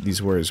and repeat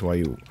these words while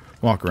you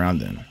walk around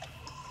them.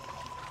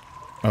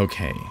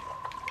 Okay.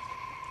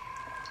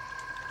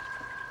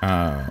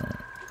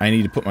 I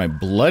need to put my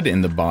blood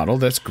in the bottle.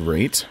 That's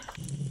great.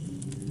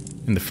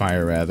 In the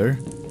fire, rather.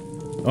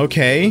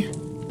 Okay.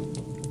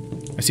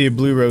 I see a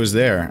blue rose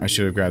there. I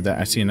should have grabbed that.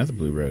 I see another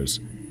blue rose.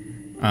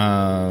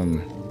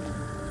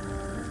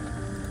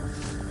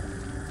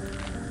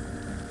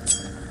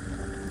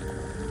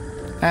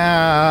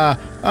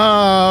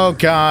 Oh,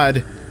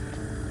 God.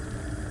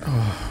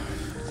 Oh.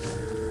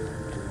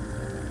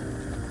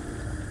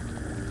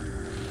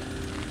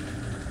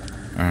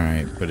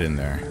 Alright, put it in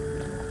there.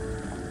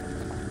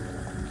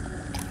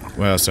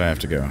 Where else do I have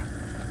to go?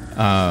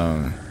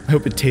 I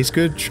hope it tastes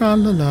good.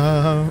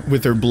 Tra-la-la.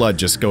 With her blood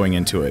just going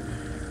into it.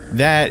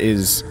 That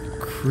is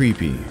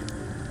creepy.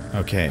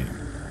 Okay.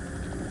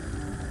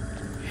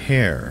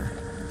 Hair.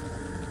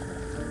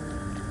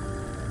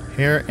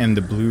 Hair and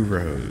the blue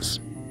rose.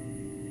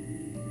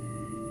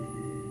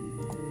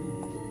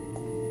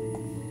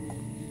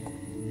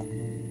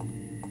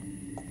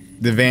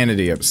 The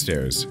vanity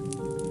upstairs.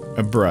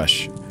 A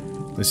brush.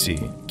 Let's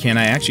see. Can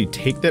I actually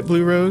take that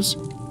blue rose?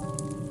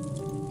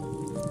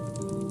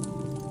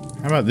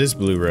 How about this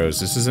blue rose?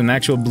 This is an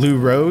actual blue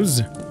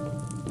rose?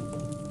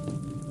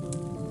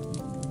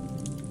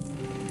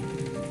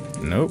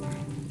 Nope.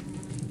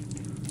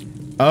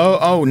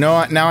 Oh,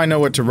 no, now I know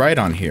what to write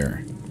on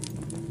here.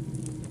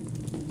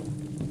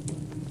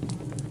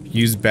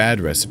 Use bad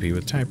recipe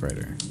with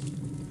typewriter.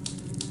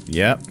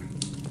 Yep.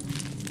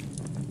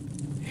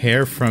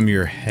 Hair from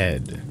your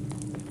head.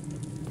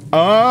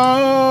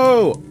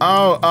 Oh,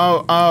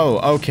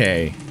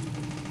 okay.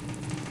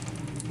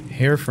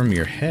 Hair from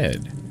your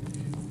head.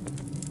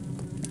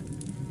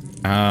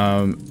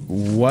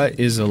 What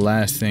is the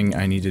last thing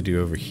I need to do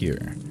over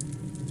here?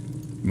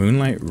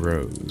 Moonlight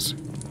rose.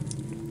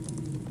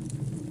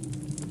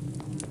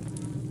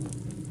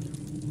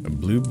 A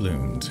blue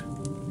bloomed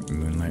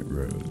moonlight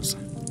rose.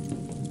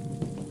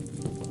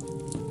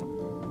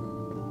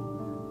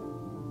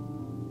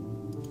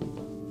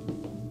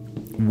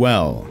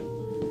 Well,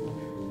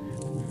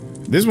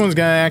 this one's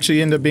gonna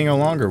actually end up being a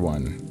longer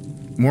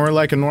one. More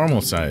like a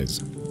normal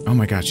size. Oh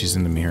my god, she's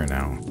in the mirror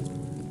now.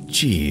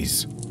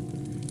 Jeez.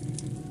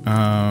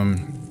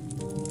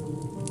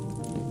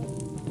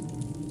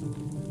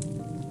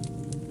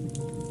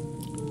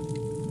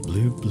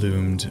 Blue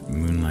bloomed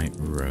moonlight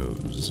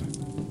rose.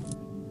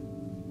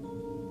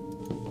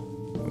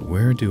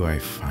 Where do I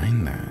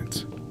find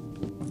that?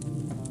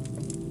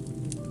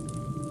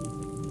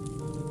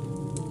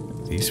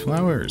 These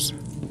flowers?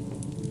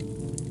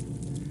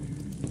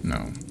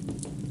 No.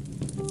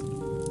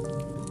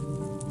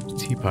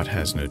 Teapot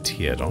has no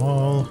tea at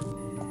all.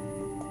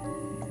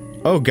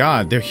 Oh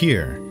god, they're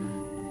here.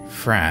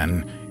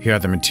 Fran, here are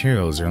the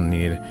materials you'll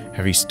need.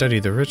 Have you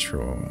studied the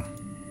ritual?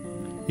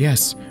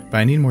 Yes, but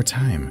I need more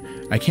time.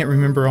 I can't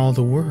remember all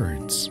the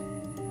words.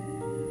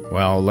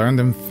 Well, learn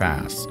them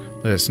fast.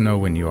 Let us know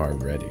when you are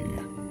ready.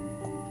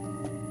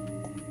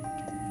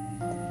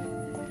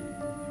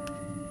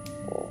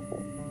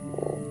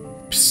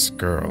 Psst,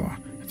 girl.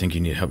 I think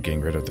you need help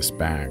getting rid of this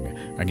bag.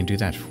 I can do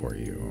that for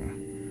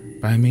you.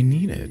 But I may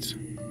need it.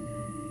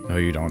 No,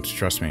 you don't.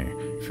 Trust me.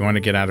 If you want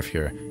to get out of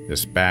here,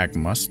 this bag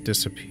must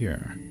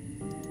disappear.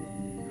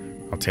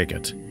 I'll take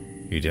it.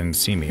 You didn't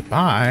see me.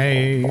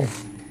 Bye!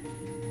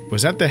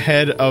 Was that the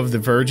head of the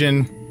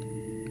Virgin?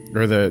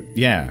 Or the...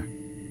 yeah.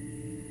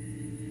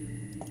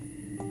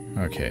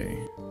 Okay.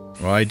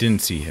 Well, I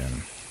didn't see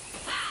him.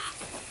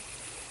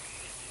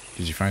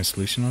 Did you find a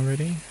solution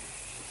already?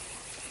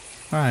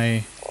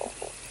 Hi.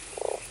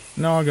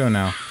 No, I'll go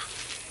now.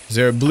 Is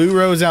there a blue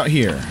rose out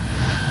here?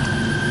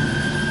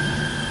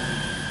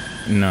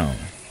 No.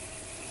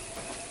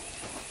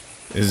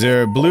 Is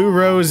there a blue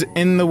rose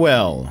in the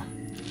well?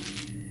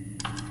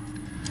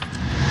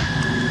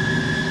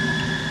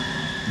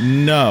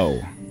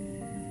 No.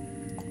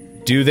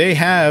 Do they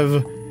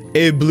have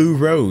a blue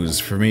rose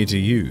for me to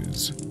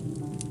use?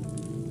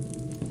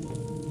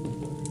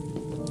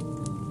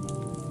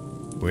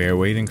 We're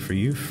waiting for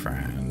you,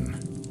 Fran.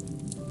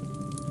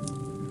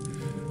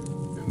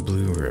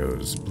 Blue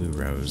rose, blue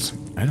rose.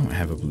 I don't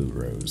have a blue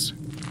rose.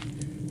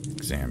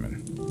 Examine.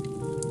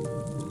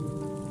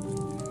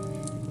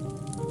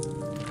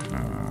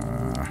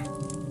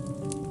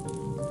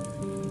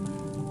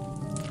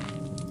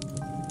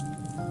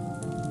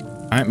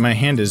 My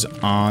hand is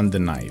on the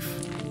knife.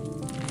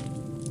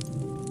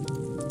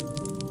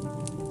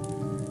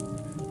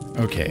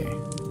 Okay.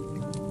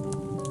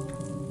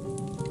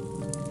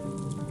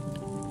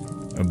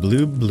 A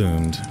blue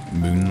bloomed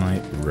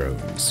moonlight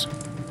rose.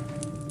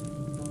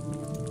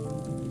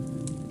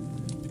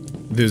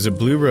 There's a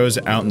blue rose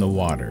out in the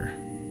water.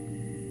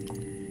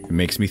 It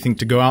makes me think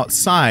to go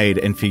outside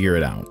and figure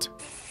it out.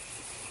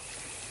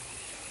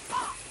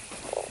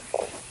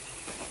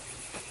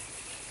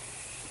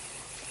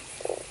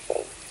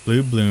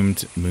 Blue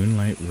bloomed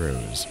moonlight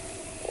rose.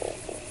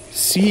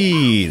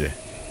 Seed!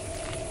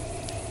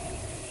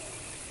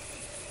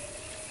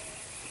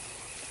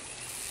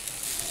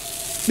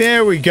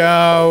 There we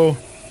go!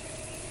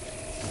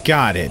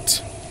 Got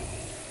it.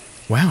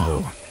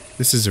 Wow,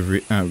 this is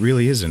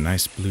really is a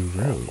nice blue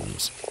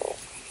rose.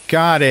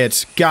 Got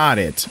it, got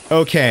it.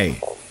 Okay.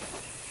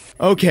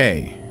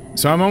 Okay,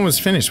 so I'm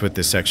almost finished with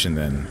this section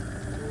then.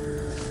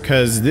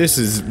 Because this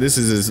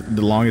is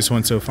the longest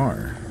one so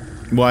far.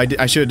 Well,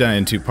 I should have done it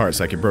in 2 parts,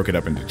 like it broke it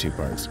up into 2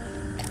 parts.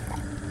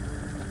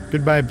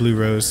 Goodbye, Blue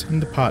Rose. In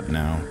the pot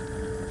now.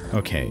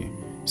 Okay.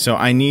 So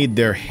I need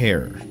their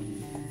hair.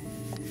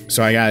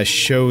 So I gotta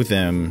show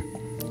them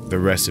the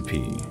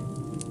recipe.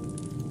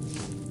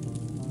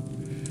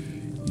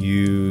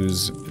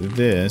 Use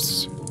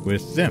this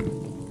with them.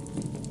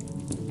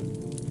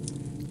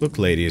 Look,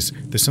 ladies,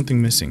 there's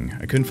something missing.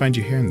 I couldn't find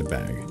your hair in the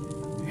bag.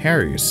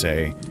 Hair, you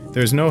say?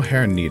 There's no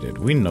hair needed.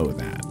 We know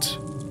that.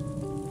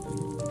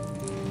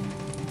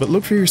 But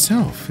look for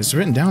yourself. It's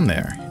written down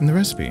there in the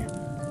recipe.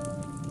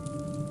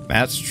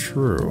 That's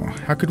true.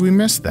 How could we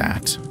miss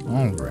that?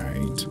 All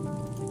right.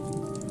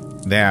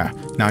 There.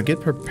 Now get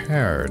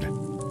prepared.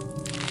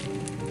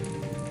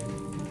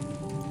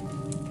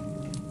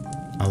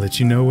 I'll let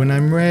you know when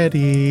I'm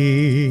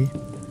ready.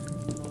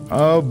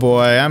 Oh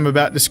boy, I'm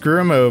about to screw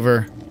him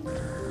over.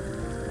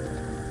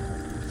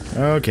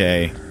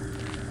 Okay.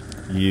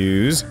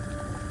 Use.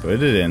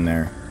 Put it in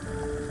there.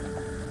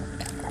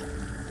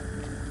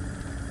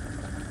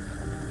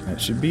 That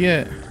should be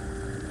it.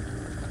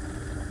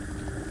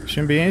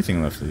 Shouldn't be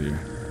anything left to do.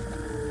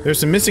 There's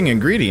some missing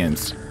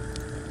ingredients.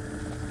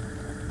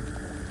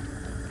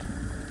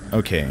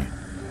 Okay.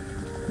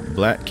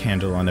 Black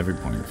candle on every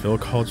point. Fill a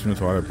cauldron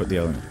with water, put the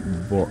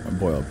element,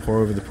 boil. Pour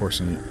over the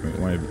portion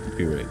you want to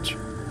be rich.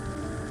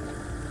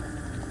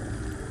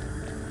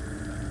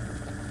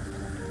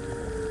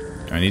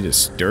 Do I need to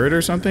stir it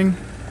or something?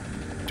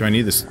 Do I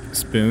need the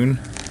spoon?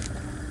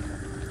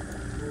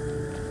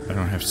 I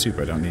don't have soup,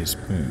 I don't need a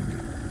spoon.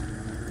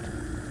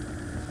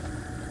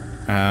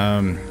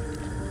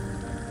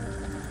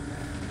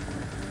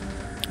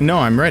 No,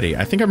 I'm ready.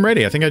 I think I'm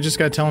ready. I think I just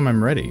gotta tell them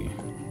I'm ready.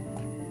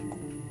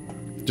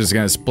 Just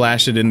gonna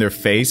splash it in their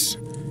face.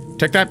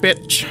 Take that,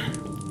 bitch!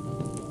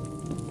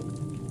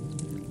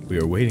 We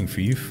are waiting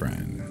for you,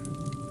 Fran.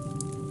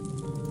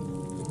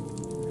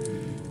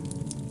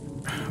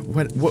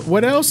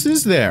 What else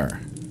is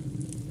there?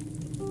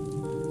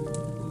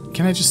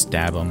 Can I just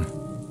stab them?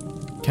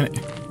 Can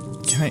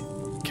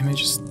I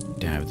just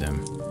stab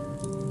them?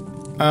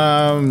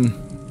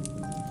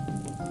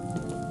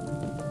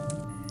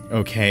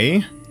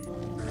 Okay.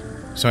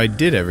 So I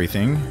did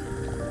everything.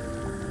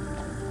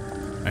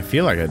 I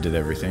feel like I did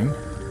everything.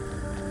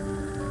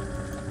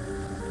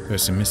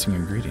 There's some missing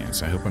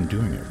ingredients. I hope I'm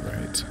doing it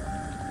right.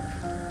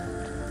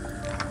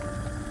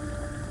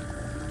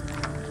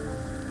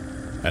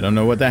 I don't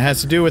know what that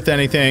has to do with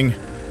anything.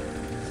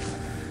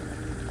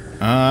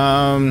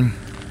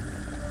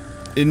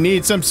 It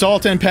needs some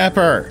salt and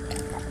pepper.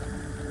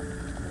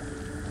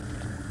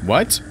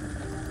 What?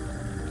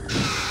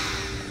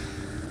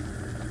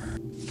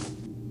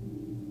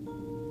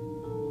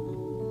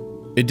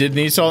 It did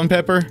need salt and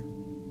pepper?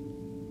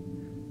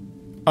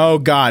 Oh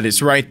god,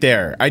 it's right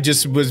there. I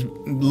just was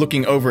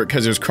looking over it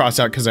because it was crossed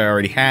out because I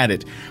already had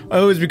it.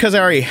 Oh, it was because I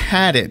already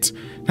had it,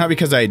 not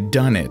because I had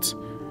done it.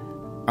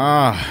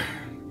 Ah.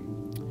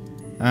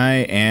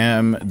 I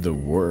am the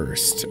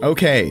worst.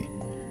 Okay.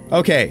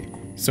 Okay.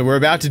 So we're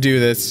about to do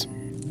this,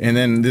 and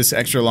then this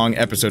extra long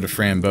episode of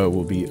Fran Bow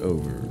will be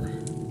over.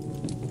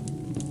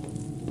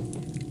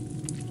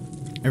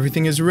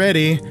 Everything is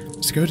ready.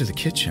 Let's go to the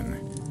kitchen.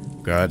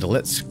 God,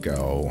 let's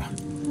go.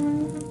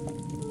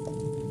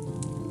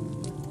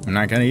 I'm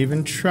not gonna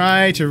even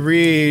try to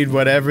read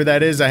whatever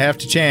that is I have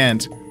to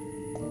chant.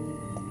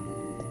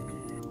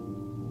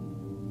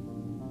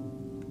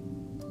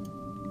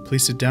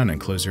 Please sit down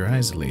and close your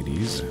eyes,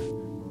 ladies.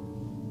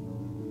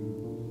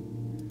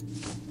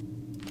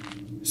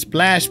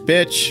 Splash,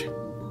 bitch!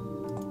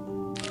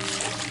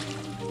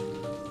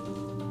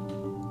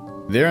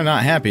 They're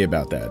not happy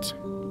about that.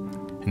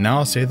 And now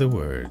I'll say the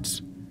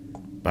words.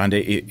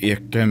 Bande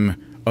ikem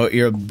o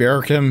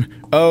irberkem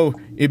o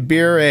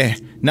ibire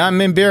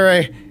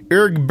namimbire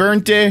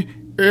irgbernte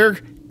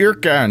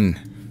irkan.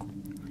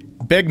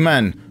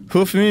 Begman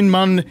hufmin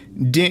man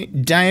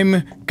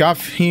daim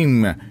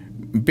gafhim.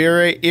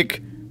 Bere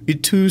ik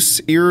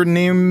itus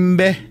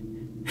irnimbe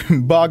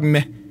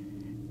bogme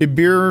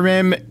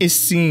ibirem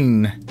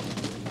isin.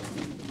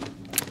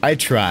 I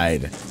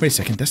tried. Wait a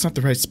second, that's not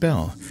the right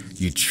spell.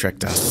 You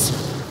tricked us.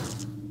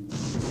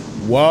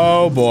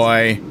 Whoa,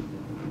 boy.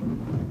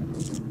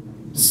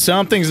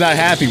 Something's not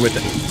happy with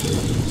it.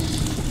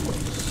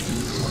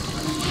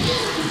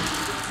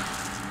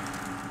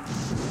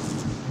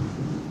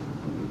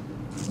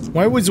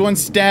 Why was one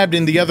stabbed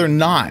and the other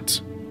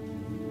not?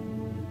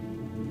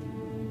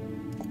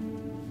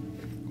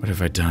 What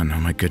have I done? Oh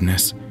my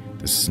goodness.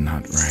 This is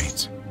not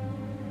right.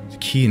 The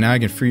key, now I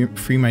can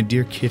free my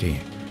dear kitty.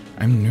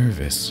 I'm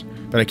nervous.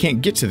 But I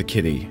can't get to the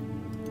kitty.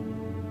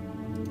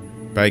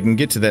 But I can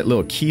get to that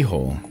little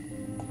keyhole.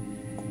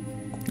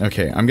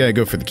 Okay, I'm gonna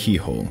go for the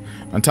keyhole.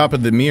 On top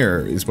of the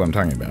mirror is what I'm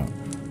talking about.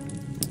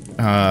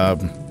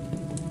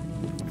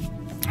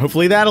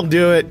 Hopefully that'll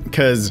do it,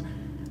 because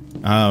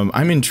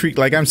I'm intrigued.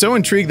 Like, I'm so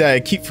intrigued that I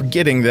keep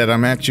forgetting that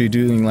I'm actually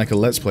doing like a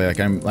Let's Play.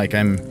 Like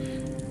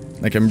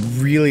I'm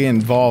really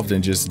involved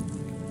in just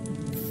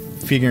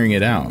figuring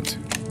it out.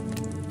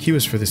 Key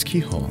was for this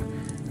keyhole.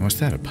 What's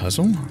that, a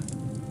puzzle?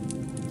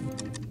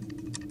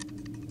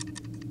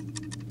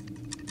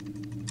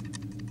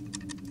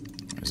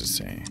 What does it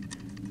say?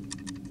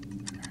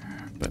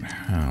 But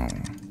how?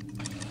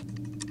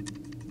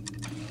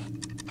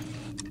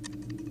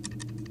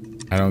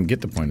 I don't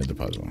get the point of the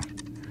puzzle.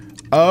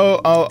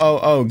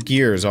 Oh,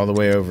 gears all the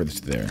way over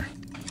to there.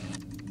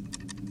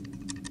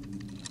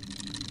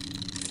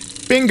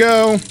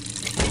 Bingo!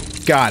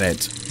 Got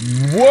it.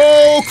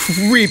 Whoa,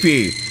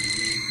 creepy!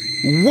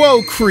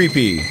 Whoa,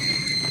 creepy!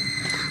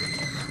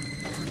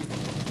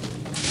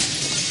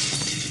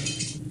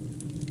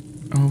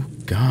 Oh,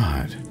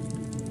 God.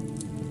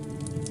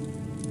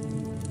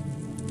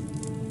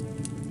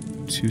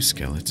 2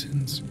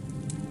 skeletons?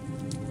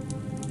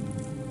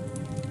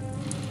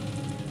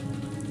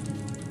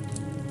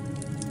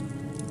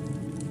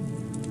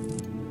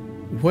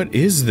 What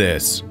is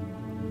this?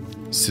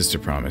 Sister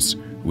promise.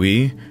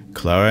 We,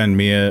 Clara and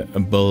Mia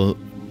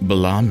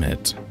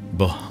Bahalmet,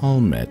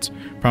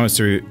 promise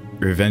to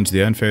revenge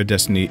the unfair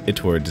destiny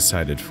Itward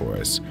decided for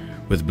us.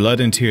 With blood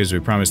and tears, we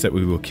promise that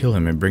we will kill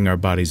him and bring our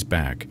bodies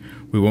back.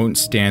 We won't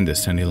stand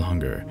this any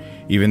longer.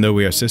 Even though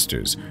we are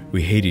sisters,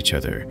 we hate each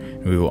other,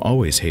 and we will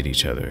always hate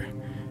each other.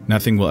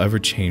 Nothing will ever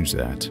change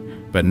that.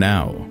 But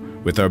now,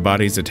 with our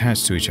bodies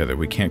attached to each other,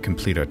 we can't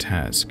complete our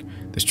task.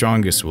 The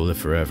strongest will live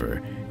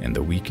forever, and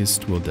the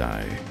weakest will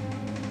die.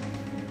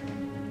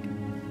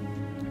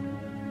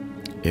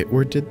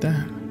 Itward did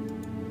that?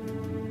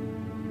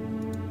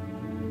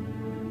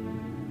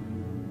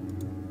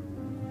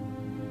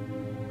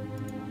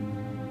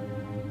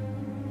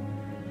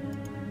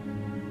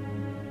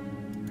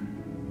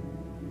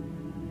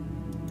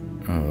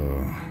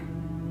 Oh.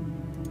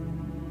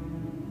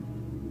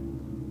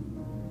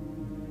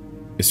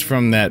 It's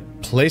from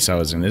that place I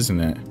was in, isn't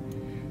it?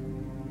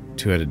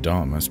 2-headed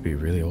doll. Must be a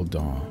really old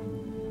doll.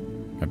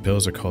 My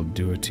pills are called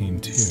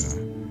duotine too.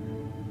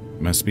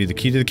 Must be the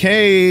key to the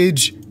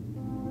cage!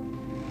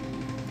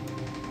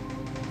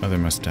 Mother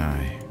must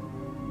die.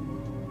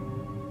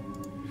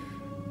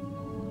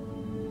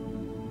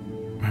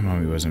 My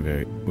mommy was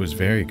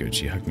very good.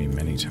 She hugged me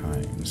many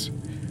times.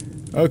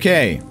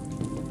 Okay.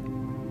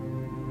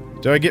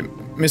 Do I get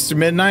Mr.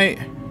 Midnight?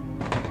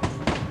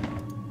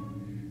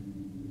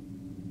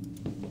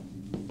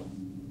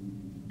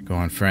 Go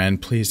on,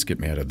 friend. Please get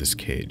me out of this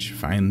cage.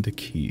 Find the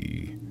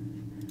key.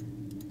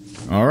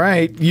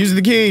 Alright, use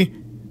the key.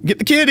 Get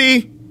the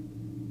kitty!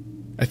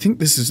 I think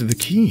this is the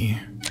key.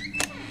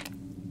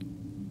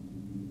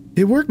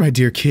 It worked, my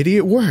dear kitty.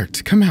 It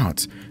worked. Come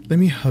out. Let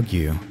me hug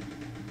you.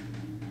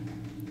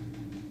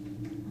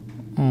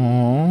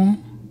 Aww.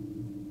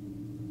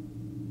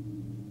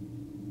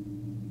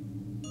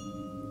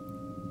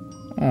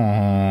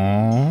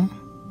 Aww.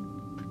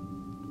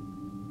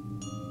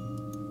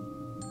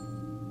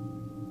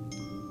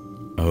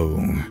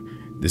 Oh,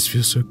 this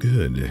feels so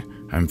good.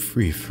 I'm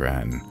free,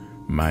 Fran,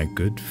 my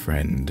good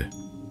friend.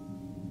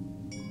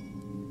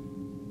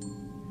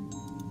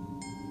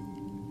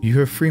 You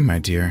are free, my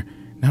dear.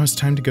 Now it's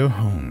time to go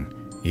home.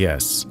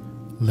 Yes,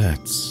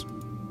 let's.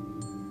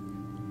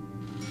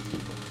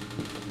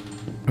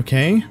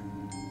 Okay.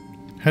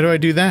 How do I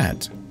do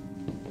that?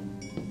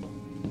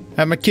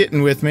 I have my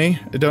kitten with me.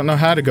 I don't know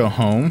how to go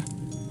home.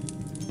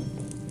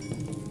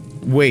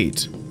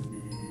 Wait.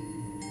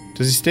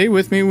 Does he stay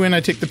with me when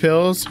I take the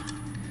pills?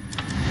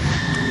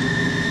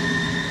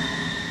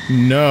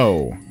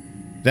 No.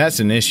 That's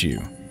an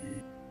issue.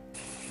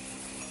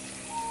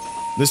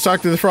 Let's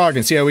talk to the frog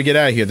and see how we get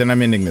out of here, then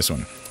I'm ending this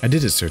one. I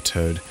did it, Sir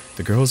Toad.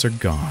 The girls are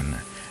gone.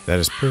 That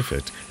is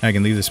perfect. I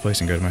can leave this place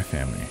and go to my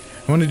family.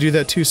 I want to do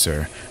that too,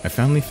 sir. I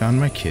finally found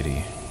my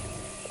kitty.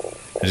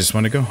 I just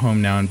want to go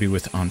home now and be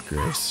with Aunt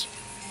Grace.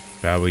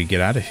 But how will we get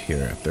out of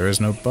here? There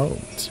is no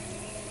boat.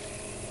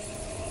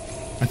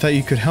 I thought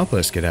you could help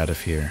us get out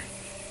of here.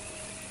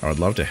 I would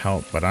love to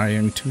help, but I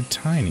am too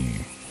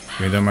tiny.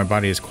 Even though my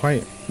body is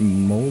quite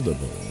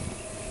moldable.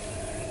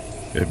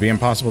 It would be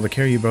impossible to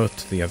carry you both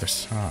to the other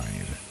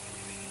side.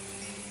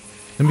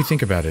 Let me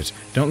think about it.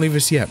 Don't leave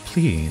us yet,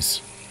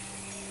 please.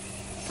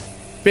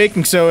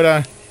 Baking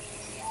soda!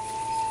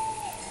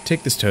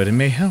 Take this, Toad. It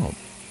may help.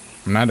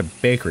 I'm not a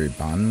bakery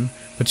bun,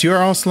 but you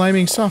are all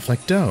slimy soft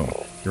like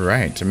dough. You're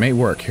right. It may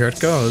work. Here it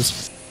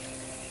goes.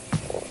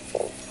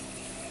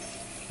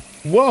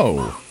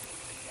 Whoa!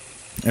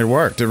 It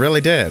worked. It really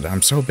did.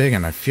 I'm so big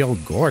and I feel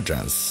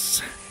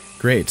gorgeous.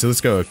 Great. So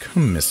let's go.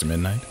 Come, Mr.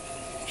 Midnight.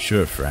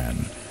 Sure,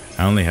 Fran.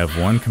 I only have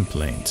one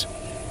complaint.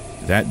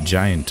 That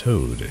giant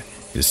toad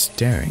is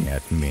staring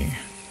at me.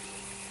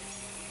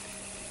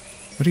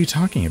 What are you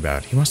talking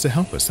about? He wants to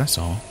help us, that's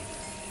all.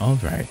 All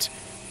right.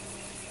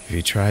 If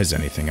he tries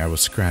anything, I will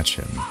scratch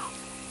him.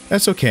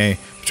 That's okay.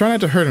 Try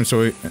not to hurt him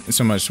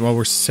so much while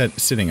we're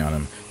sitting on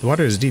him. The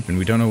water is deep and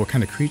we don't know what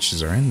kind of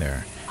creatures are in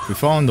there. If we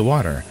fall in the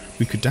water,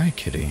 we could die,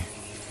 kitty.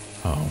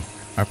 Oh,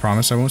 I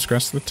promise I won't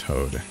scratch the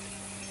toad.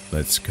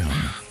 Let's go.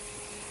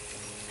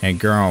 Hey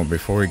girl,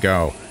 before we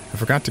go, I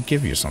forgot to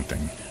give you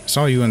something. I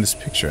saw you in this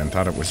picture and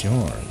thought it was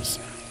yours.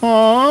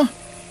 Aww!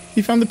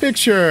 He found the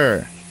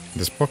picture!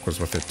 This book was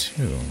with it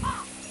too.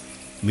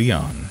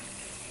 Leon.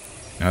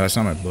 No, that's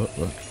not my book.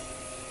 Look.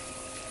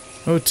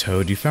 Oh,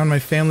 Toad, you found my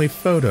family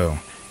photo.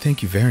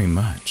 Thank you very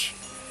much.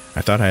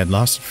 I thought I had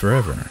lost it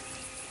forever,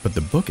 but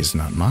the book is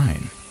not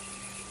mine.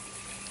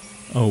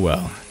 Oh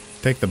well,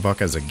 take the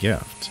book as a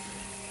gift.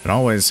 It's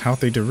always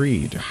healthy to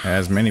read. It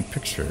has many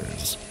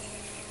pictures.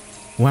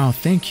 Wow,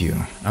 thank you.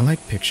 I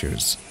like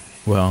pictures.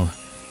 Well,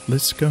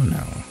 let's go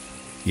now.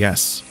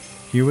 Yes,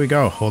 here we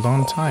go. Hold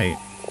on tight.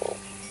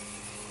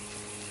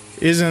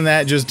 Isn't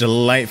that just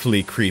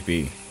delightfully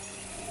creepy?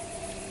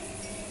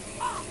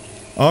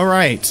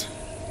 Alright.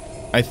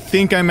 I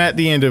think I'm at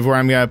the end of where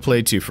I'm gonna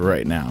play to for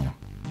right now.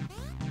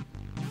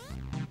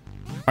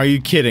 Are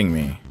you kidding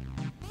me?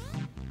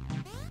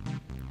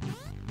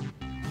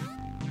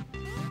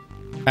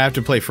 I have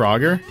to play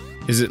Frogger?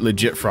 Is it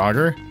legit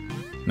Frogger?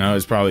 No,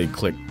 it's probably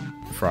click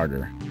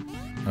Frogger.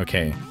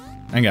 Okay,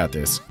 I got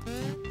this.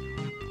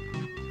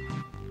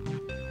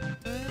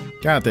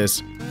 Got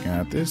this.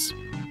 Got this.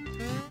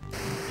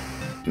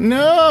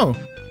 No!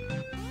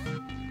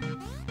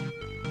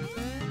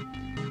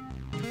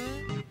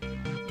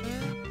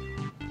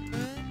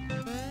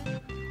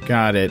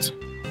 Got it.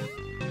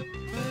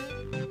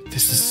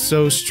 This is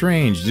so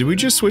strange. Did we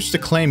just switch to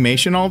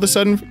claymation all of a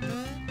sudden?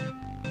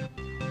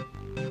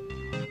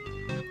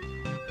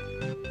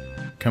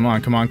 Come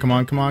on, come on, come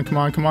on, come on, come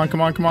on, come on,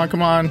 come on, come on,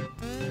 come on.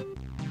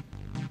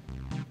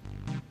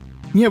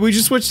 Yeah, we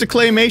just switched to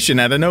claymation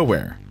out of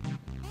nowhere.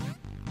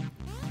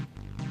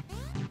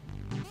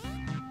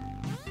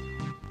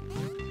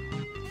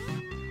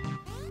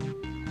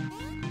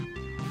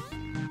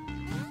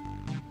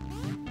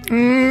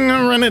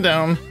 Run it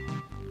down.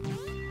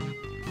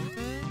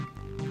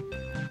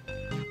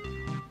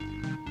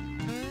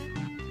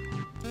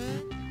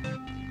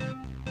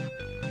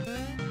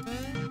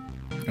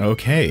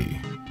 Okay.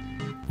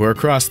 We're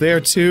across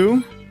there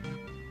too.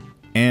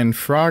 And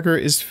Frogger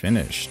is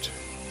finished.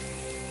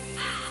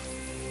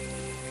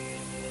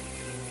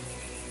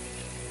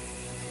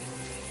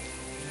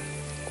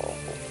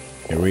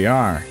 Here we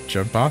are.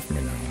 Jump off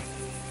me now.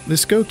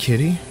 Let's go,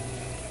 kitty.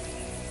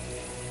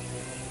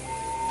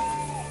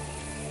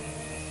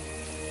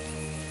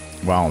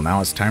 Well, now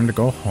it's time to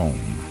go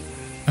home.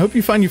 I hope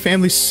you find your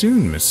family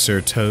soon,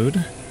 Mr.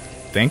 Toad.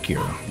 Thank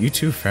you. You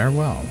too,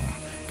 farewell.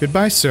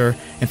 Goodbye, sir,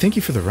 and thank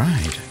you for the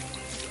ride.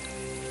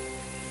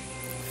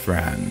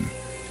 Fran,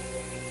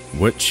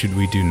 what should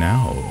we do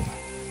now?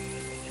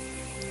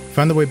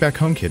 Find the way back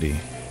home, kitty.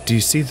 Do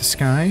you see the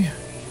sky?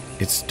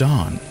 It's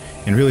dawn,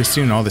 and really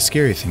soon all the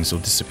scary things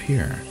will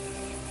disappear.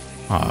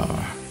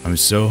 Ah, I'm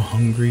so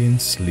hungry and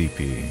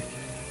sleepy.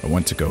 I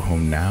want to go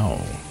home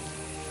now.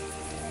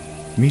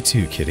 Me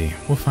too, kitty.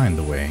 We'll find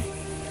the way.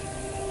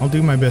 I'll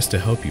do my best to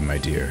help you, my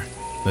dear.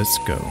 Let's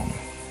go.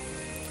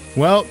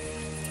 Well,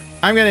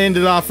 I'm going to end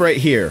it off right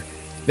here.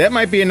 That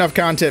might be enough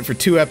content for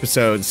 2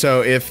 episodes.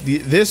 So if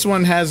this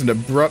one has an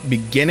abrupt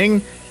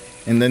beginning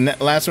and the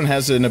last one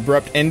has an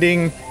abrupt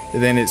ending,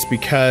 then it's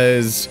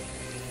because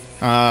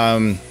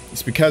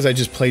I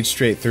just played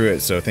straight through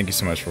it. So thank you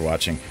so much for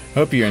watching.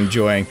 Hope you're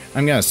enjoying.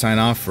 I'm going to sign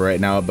off for right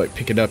now, but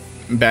pick it up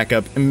back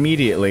up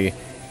immediately.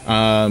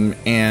 I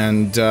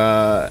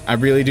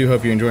really do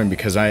hope you're enjoying,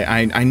 because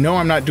I know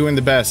I'm not doing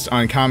the best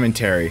on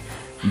commentary,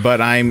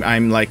 but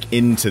I'm like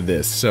into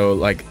this, so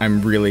like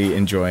I'm really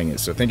enjoying it.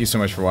 So thank you so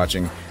much for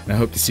watching, and I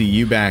hope to see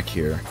you back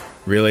here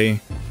really,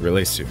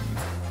 really soon.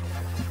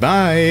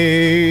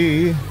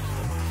 Bye!